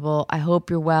uncomfortable. I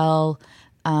hope you're well.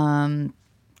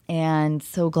 And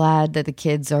so glad that the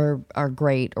kids are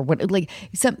great, or what? Like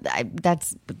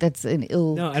that's an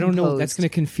ill. No, I don't know. That's going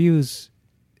to confuse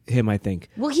him, I think.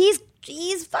 Well, he's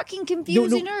fucking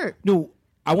confusing her. No,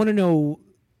 I want to know,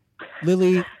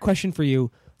 Lily. Question for you: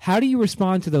 how do you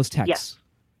respond to those texts? Yeah.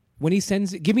 When he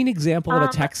sends, give me an example of a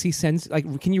text he sends.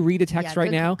 Like, can you read a text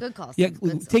right now? Good call. Yeah,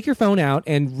 take your phone out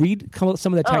and read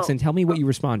some of the texts and tell me what you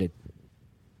responded.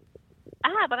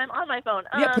 But I'm on my phone.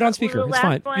 Yeah, put on speaker. It's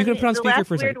fine. You can put on speaker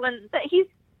for a second.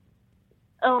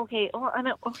 Oh, okay. Well, I'm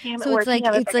at work. So it's like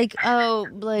Yeah,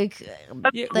 what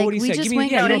do you we say? just Give me-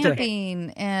 went yeah, you don't have to-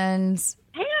 camping and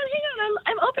Hang on.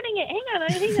 I'm opening it. Hang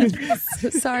on. so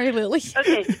sorry, Lily.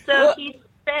 Okay, so he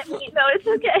sent me. No, it's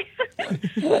okay.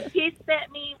 He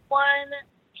sent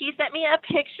me a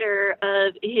picture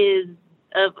of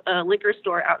a liquor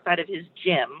store outside of his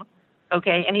gym.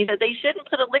 Okay, and he said they shouldn't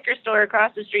put a liquor store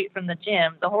across the street from the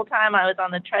gym. The whole time I was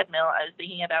on the treadmill, I was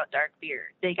thinking about dark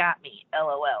beer. They got me.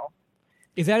 LOL.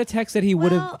 Is that a text that he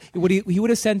would have he would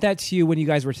have sent that to you when you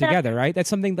guys were together, right? That's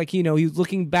something like, he was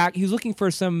looking back, he was looking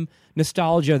for some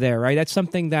nostalgia there, right? That's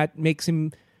something that makes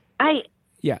him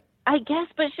I guess,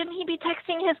 but shouldn't he be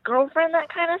texting his girlfriend that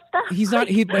kind of stuff? He's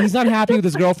not happy with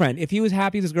his girlfriend. If he was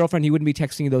happy with his girlfriend, he wouldn't be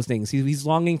texting you those things. He's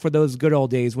longing for those good old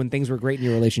days when things were great in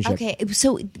your relationship. Okay,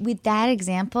 so with that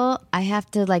example, I have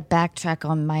to backtrack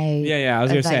on my I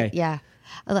was gonna say. Yeah.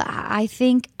 I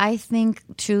think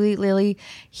truly, Lily,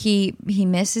 he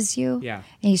misses you. Yeah.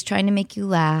 And he's trying to make you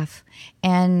laugh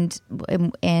and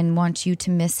wants you to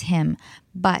miss him.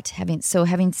 But having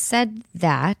said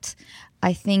that,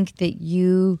 I think that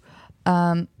you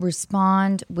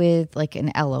respond with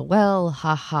an LOL,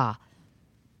 haha,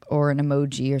 or an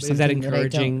emoji or something. Is that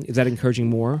encouraging? Is that encouraging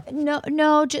more?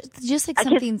 No, just like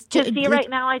something. Right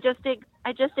now, I just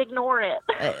ignore it.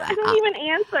 I don't even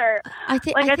answer. I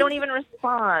don't even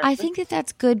respond. I think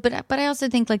that's good, but I also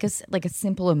think like a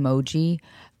simple emoji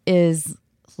is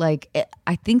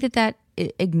I think that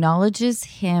acknowledges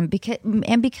him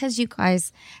because you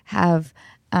guys have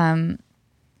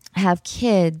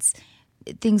kids,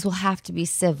 things will have to be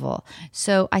civil.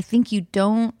 So I think you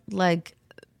don't I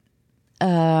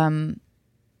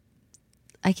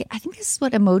think this is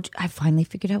what I finally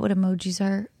figured out what emojis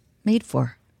are made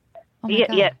for. Oh my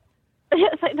God. Yeah.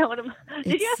 Yes, I know what.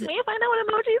 Did you ask me if I know what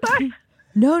emojis are?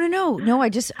 No. I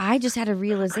just had a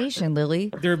realization,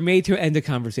 Lily. They're made to end a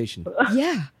conversation.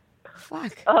 Yeah.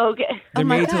 Fuck. Oh, okay. They're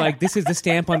made to this is the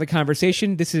stamp on the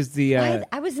conversation. This is the.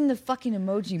 I was in the fucking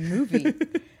emoji movie,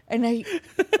 and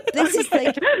this is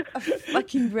like a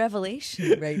fucking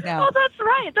revelation right now. Oh, that's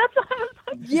right. That's what I was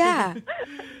like. Yeah.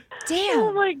 Damn.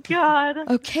 Oh my God.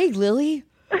 Okay, Lily.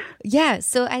 Yeah.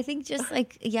 So I think just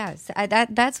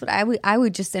that's what I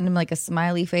would just send him a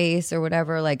smiley face or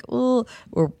whatever, or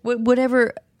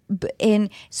whatever. And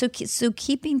so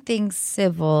keeping things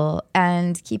civil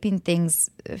and keeping things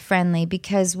friendly,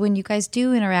 because when you guys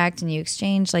do interact and you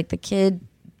exchange the kid,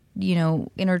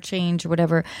 interchange or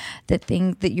whatever, that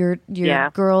your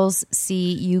girls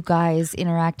see you guys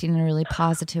interacting in a really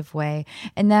positive way,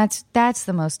 and that's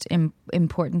the most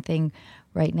important thing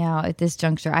right now at this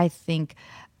juncture, I think.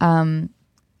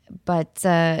 But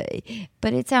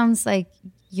it sounds like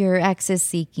your ex is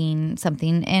seeking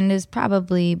something, and is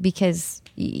probably because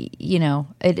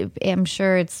I'm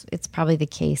sure it's probably the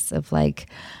case of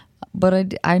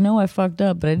but I know I fucked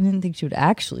up, but I didn't think she would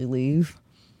actually leave,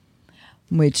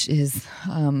 which is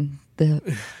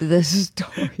the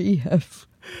story of.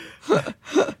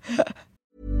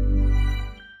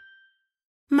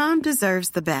 Mom deserves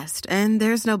the best, and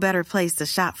there's no better place to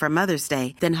shop for Mother's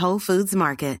Day than Whole Foods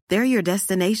Market. They're your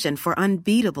destination for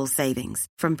unbeatable savings,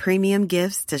 from premium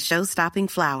gifts to show-stopping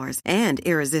flowers and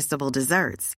irresistible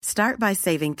desserts. Start by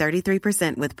saving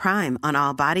 33% with Prime on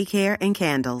all body care and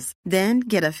candles. Then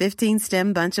get a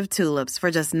 15-stem bunch of tulips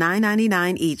for just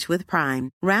 $9.99 each with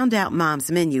Prime. Round out Mom's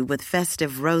menu with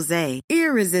festive rosé,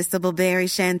 irresistible berry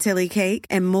chantilly cake,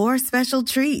 and more special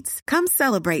treats. Come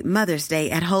celebrate Mother's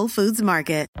Day at Whole Foods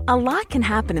Market. A lot can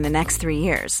happen in the next 3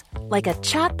 years. Like a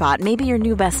chatbot may be your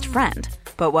new best friend.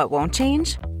 But what won't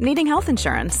change? Needing health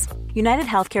insurance. United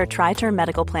Healthcare Tri-Term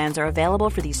Medical Plans are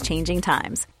available for these changing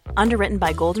times. Underwritten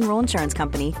by Golden Rule Insurance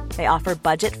Company, they offer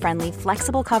budget-friendly,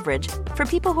 flexible coverage for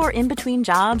people who are in between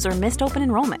jobs or missed open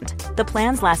enrollment. The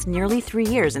plans last nearly 3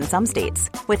 years in some states,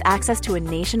 with access to a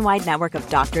nationwide network of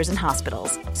doctors and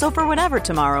hospitals. So for whatever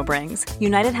tomorrow brings,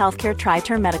 United Healthcare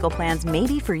Tri-Term Medical Plans may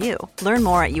be for you. Learn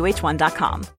more at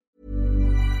UH1.com.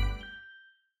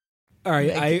 All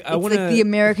right, I want to... It's the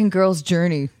American girl's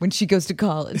journey when she goes to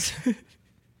college.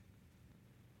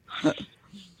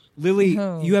 Lily,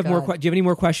 you have more. Do you have any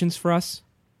more questions for us?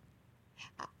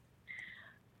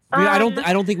 I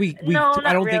don't think we. No,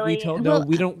 I don't think really. we told. No,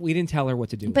 we don't. We didn't tell her what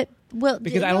to do.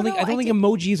 Because I don't think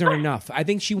emojis are enough. I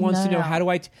think she wants to know how do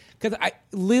I. Because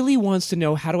Lily wants to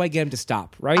know how do I get him to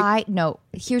stop. Right?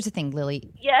 Here's the thing,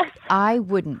 Lily. Yes. I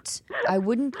wouldn't.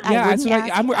 Yeah,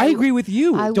 I agree with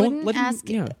you. I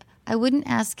wouldn't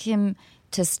ask him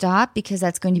to stop, because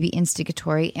that's going to be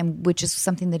instigatory, and which is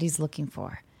something that he's looking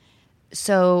for.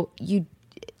 So you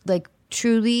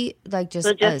truly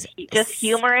just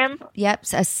humor him. Yep,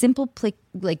 a simple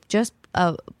just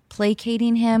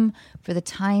placating him for the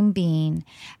time being.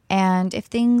 And if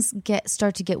things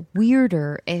start to get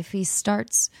weirder, if he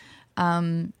starts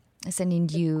sending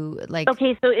you like...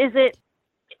 Okay, so is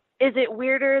it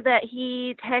weirder that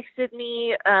he texted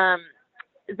me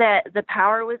that the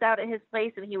power was out at his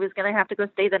place and he was going to have to go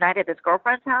stay the night at his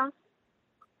girlfriend's house?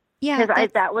 Yeah,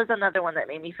 because that was another one that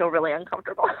made me feel really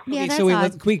uncomfortable. Yeah, that's so wait,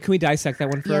 odd. can we dissect that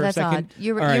one for that's a second? odd.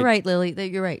 You're All right. right, Lily.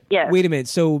 You're right. Yeah. Wait a minute.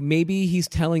 So maybe he's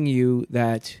telling you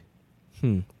that.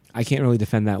 I can't really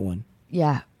defend that one.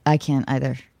 Yeah, I can't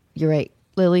either. You're right,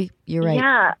 Lily. You're right.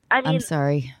 Yeah, I mean, I'm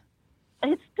sorry.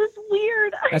 It's just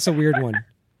weird. That's a weird one.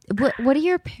 What do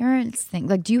your parents think?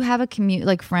 Like, do you have a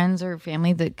like friends or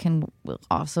family that can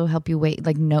also help you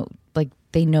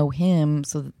they know him,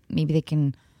 so that maybe they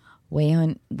can weigh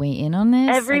in on this?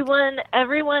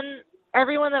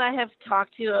 Everyone that I have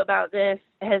talked to about this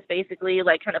has basically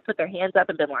like kind of put their hands up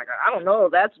and been like, I don't know,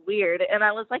 that's weird. And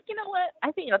I was like, you know what?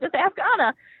 I think I'll just ask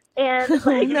Anna. And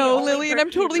like, no, Lily, and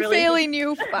I'm totally failing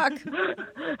you. Fuck.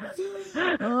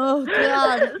 Oh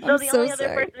God. So the only other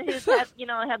person who's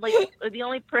had like the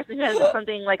only person who has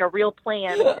something like a real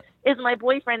plan is my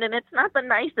boyfriend, and it's not the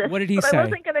nicest. What did he but say? I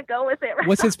wasn't going to go with it. Right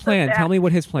What's his plan? Tell me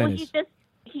what his plan is.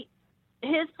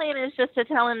 His plan is just to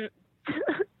tell him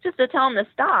to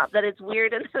stop. That it's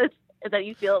weird and that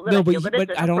you feel that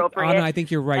it's I don't. inappropriate. Anna, I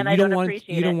think you're right. And You I don't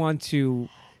appreciate want to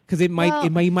because he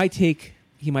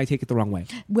might take it the wrong way.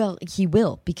 Well, he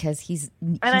will because he's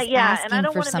asking and I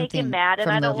don't for want to make him something mad, and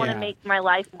from I don't the- want to make my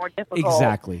life more difficult.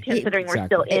 Exactly. Considering we're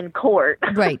still in court.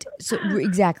 Right. So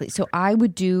exactly. So I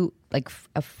would do like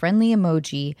a friendly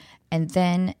emoji, and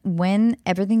then when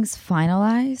everything's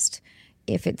finalized,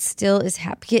 if it still is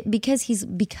happy because he's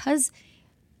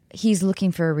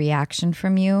looking for a reaction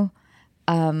from you.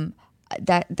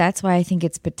 That's why I think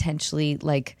it's potentially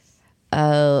like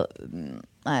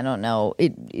I don't know.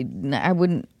 I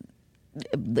wouldn't.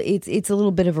 It's a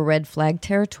little bit of a red flag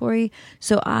territory.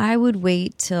 So I would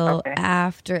wait till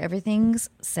after everything's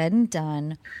said and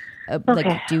done.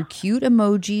 Like do cute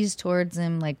emojis towards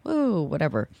him, like whoa,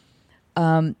 whatever.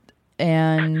 And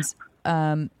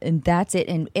that's it.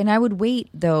 And I would wait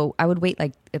though. I would wait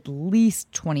like at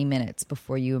least 20 minutes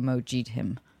before you emojied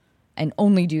him, and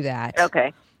only do that.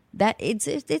 Okay. That it's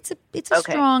a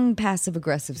strong passive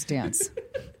aggressive stance.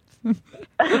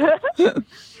 I'll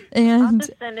And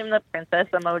just send him the princess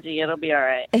emoji. It'll be all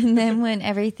right. and then when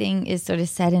everything is sort of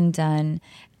said and done,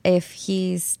 if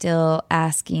he's still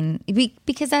asking,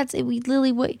 because that's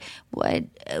Lily,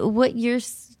 what you're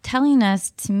telling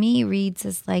us to me reads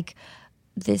as like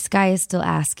this guy is still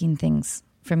asking things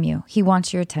from you. He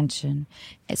wants your attention,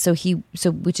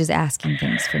 which is asking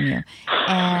things from you,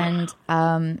 and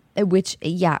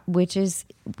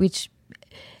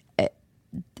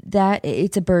that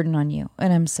it's a burden on you,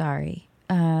 and I'm sorry.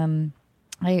 I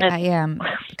am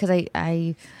because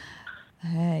I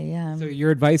am. So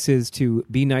your advice is to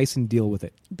be nice and deal with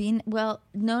it. No.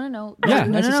 Yeah,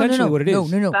 that's essentially what it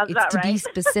is. No. Sounds It's about to be right.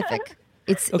 specific.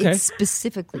 It's Okay.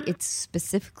 it's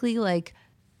specifically like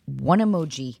one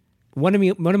emoji. One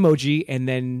emoji, and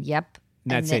then Yep.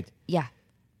 That's And then- it. Yeah.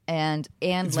 And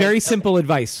It's like, very simple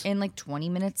advice. And like 20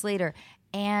 minutes later,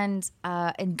 and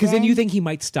Because then you think he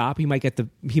might stop. He might get the.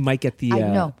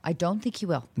 no, I don't think he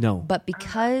will. No. But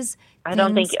because I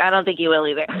don't think you will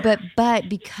either. But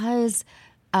because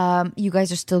you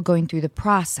guys are still going through the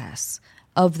process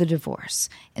of the divorce,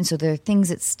 and so there are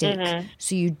things at stake. Mhm.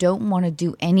 So you don't want to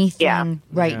do anything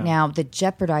right Yeah. now that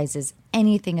jeopardizes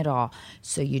anything at all.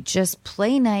 So you just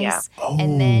play nice,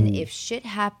 and then if shit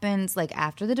happens, like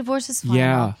after the divorce is final,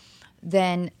 Yeah.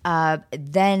 then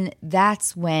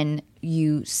that's when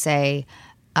you say,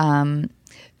 all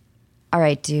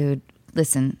right, dude,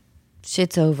 listen,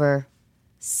 shit's over.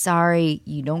 Sorry,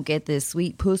 you don't get this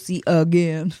sweet pussy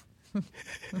again.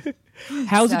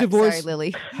 How's the divorce? Sorry,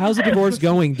 Lily. How's the divorce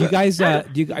going? Do you guys are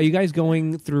you guys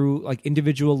going through like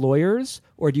individual lawyers,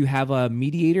 or do you have a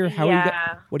mediator? How are you?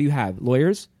 Yeah. What do you have?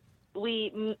 Lawyers?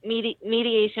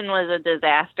 Mediation was a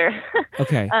disaster.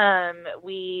 Okay.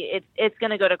 It's going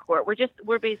to go to court.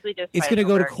 We're basically just. It's going to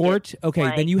go to court.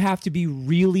 Okay, then you have to be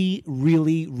really,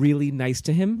 really, really nice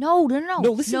to him. No. No,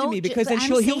 listen to me, because then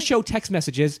he'll show text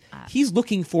messages. He's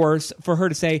looking for her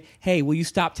to say, "Hey, will you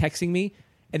stop texting me?"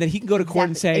 And then he can go to court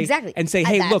and say,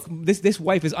 "Hey, look, this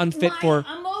wife is unfit for."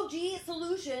 Emoji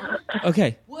solution.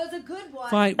 Okay. Was a good one.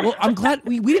 Fine. Well, I'm glad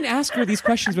we didn't ask her these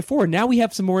questions before. Now we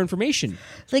have some more information.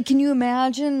 Like, can you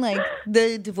imagine, like,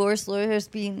 the divorce lawyers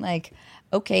being like,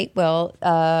 okay, well,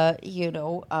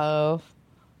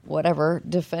 whatever,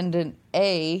 defendant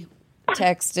A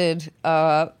texted,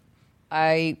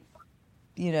 I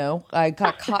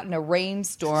got caught in a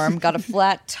rainstorm, got a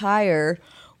flat tire.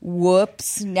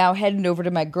 whoops, now heading over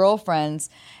to my girlfriend's.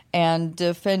 And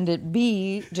defendant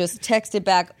B just texted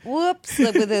back, whoops,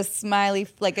 like with a smiley,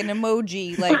 like an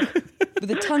emoji, like with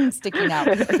a tongue sticking out.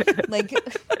 Like,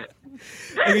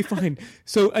 okay, fine.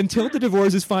 So until the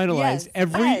divorce is finalized,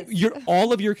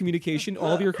 all of your communication,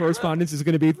 all of your correspondence is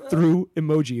going to be through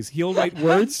emojis. He'll write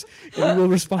words and we'll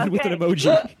respond with an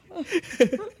emoji.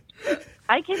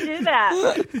 I can do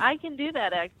that. I can do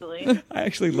that, actually. I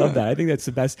actually love that. I think that's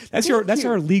the best. That's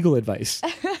our legal advice.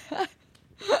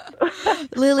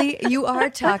 Lily, you are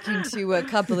talking to a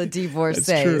couple of divorcees.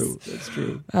 That's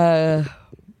true.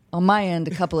 On my end,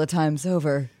 a couple of times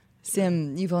over.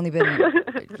 Sim, you've only been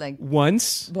like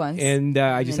once, and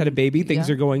I just had a baby. Things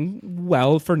are going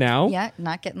well for now. Yeah,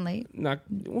 not getting late.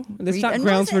 That's not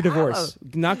grounds for divorce.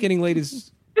 Not getting late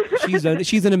is.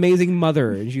 She's an amazing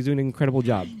mother, and she's doing an incredible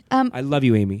job. I love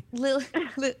you, Amy.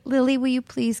 Lily, will you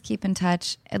please keep in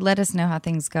touch and let us know how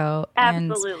things go?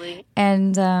 Absolutely.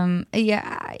 And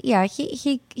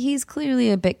he's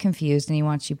clearly a bit confused, and he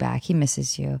wants you back. He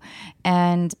misses you,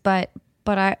 but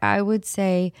I would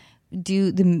say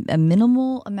do a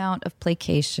minimal amount of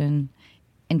placation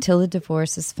until the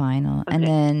divorce is final,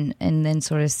 and then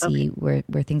sort of see where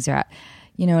things are at.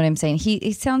 You know what I'm saying?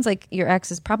 He sounds like your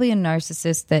ex is probably a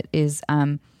narcissist that is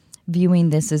viewing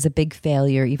this as a big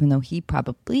failure, even though he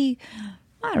probably,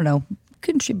 I don't know,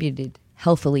 contributed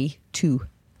healthily to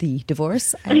the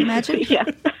divorce, I imagine. Yeah.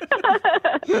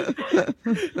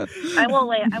 I won't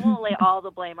lay all the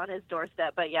blame on his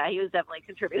doorstep, but yeah, he was definitely a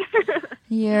contributor.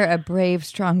 You're a brave,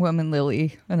 strong woman,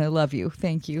 Lily, and I love you.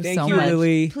 Thank you so much.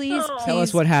 Lily. Please tell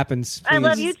us what happens. Please. I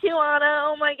love you too, Anna.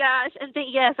 Oh my gosh. And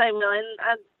yes, I will.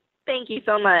 And thank you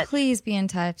so much. Please be in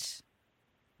touch.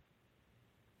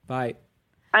 Bye.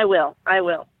 I will.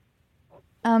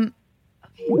 Okay,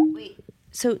 wait.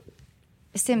 So,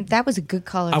 Sim, that was a good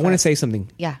caller. I want to say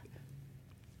something. Yeah.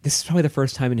 This is probably the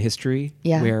first time in history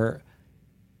where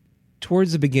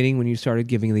towards the beginning when you started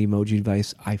giving the emoji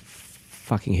advice, I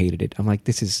fucking hated it. I'm like,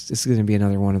 this is going to be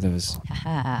another one of those.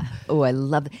 Oh, I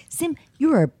love it. Sim,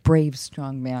 you are a brave,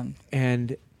 strong man.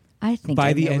 And I think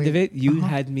by the end of it, you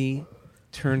had me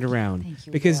turned around.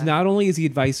 Because not only is the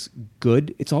advice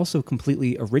good, it's also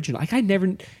completely original. Like, I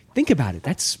never think about it.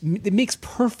 It makes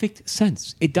perfect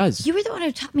sense. It does. You were the one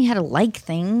who taught me how to like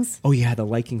things. Oh, yeah, the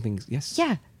liking things. Yes.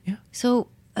 Yeah. So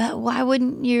why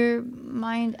wouldn't your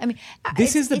mind? I mean,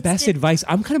 this is the best advice.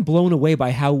 I'm kind of blown away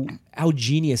by how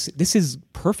genius. This is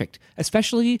perfect,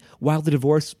 especially while the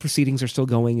divorce proceedings are still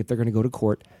going. If they're going to go to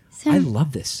court, I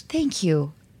love this. Thank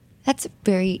you.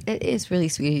 It is really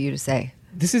sweet of you to say.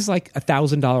 This is like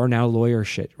 $1,000 now lawyer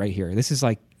shit right here. This is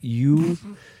like you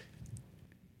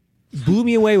blew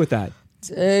me away with that.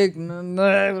 I don't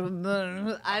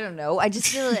know. I just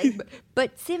feel like,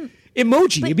 but Sim.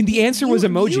 Emoji. I mean, the answer was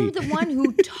emoji. You're the one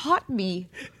who taught me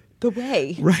the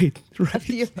way. Right. Of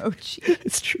the emoji.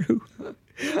 It's true.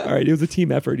 All right. It was a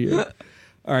team effort here.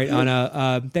 All right,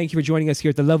 Anna, thank you for joining us here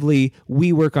at the lovely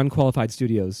WeWork Unqualified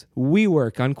Studios.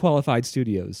 WeWork Unqualified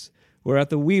Studios. We're at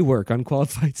the WeWork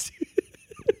Unqualified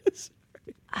Studios.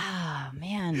 Ah,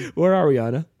 man. Where are we,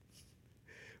 Anna?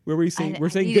 Where were you saying? We're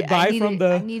saying goodbye from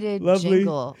the lovely.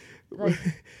 Jingle. Like,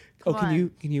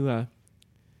 can you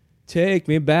take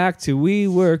me back to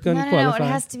WeWork Unqualified? No. It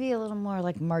has to be a little more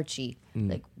like marchy.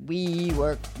 Like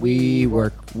WeWork.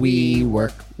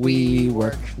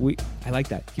 I like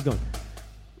that. Keep going.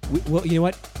 Well, you know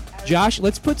what, Josh?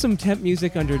 Let's put some temp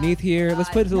music underneath here. Let's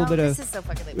put a little bit of. This is so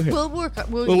fucking late. We'll work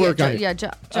on it. Yeah,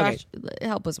 Josh,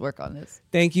 help us work on this.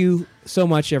 Thank you so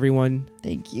much, everyone.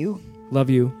 Thank you. Love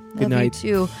you. Good night. Love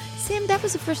you too. Sam, that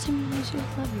was the first time you mentioned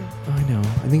love you. I know.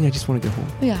 I think I just want to go home.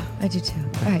 Yeah, I do too.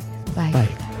 All right. Bye. Bye.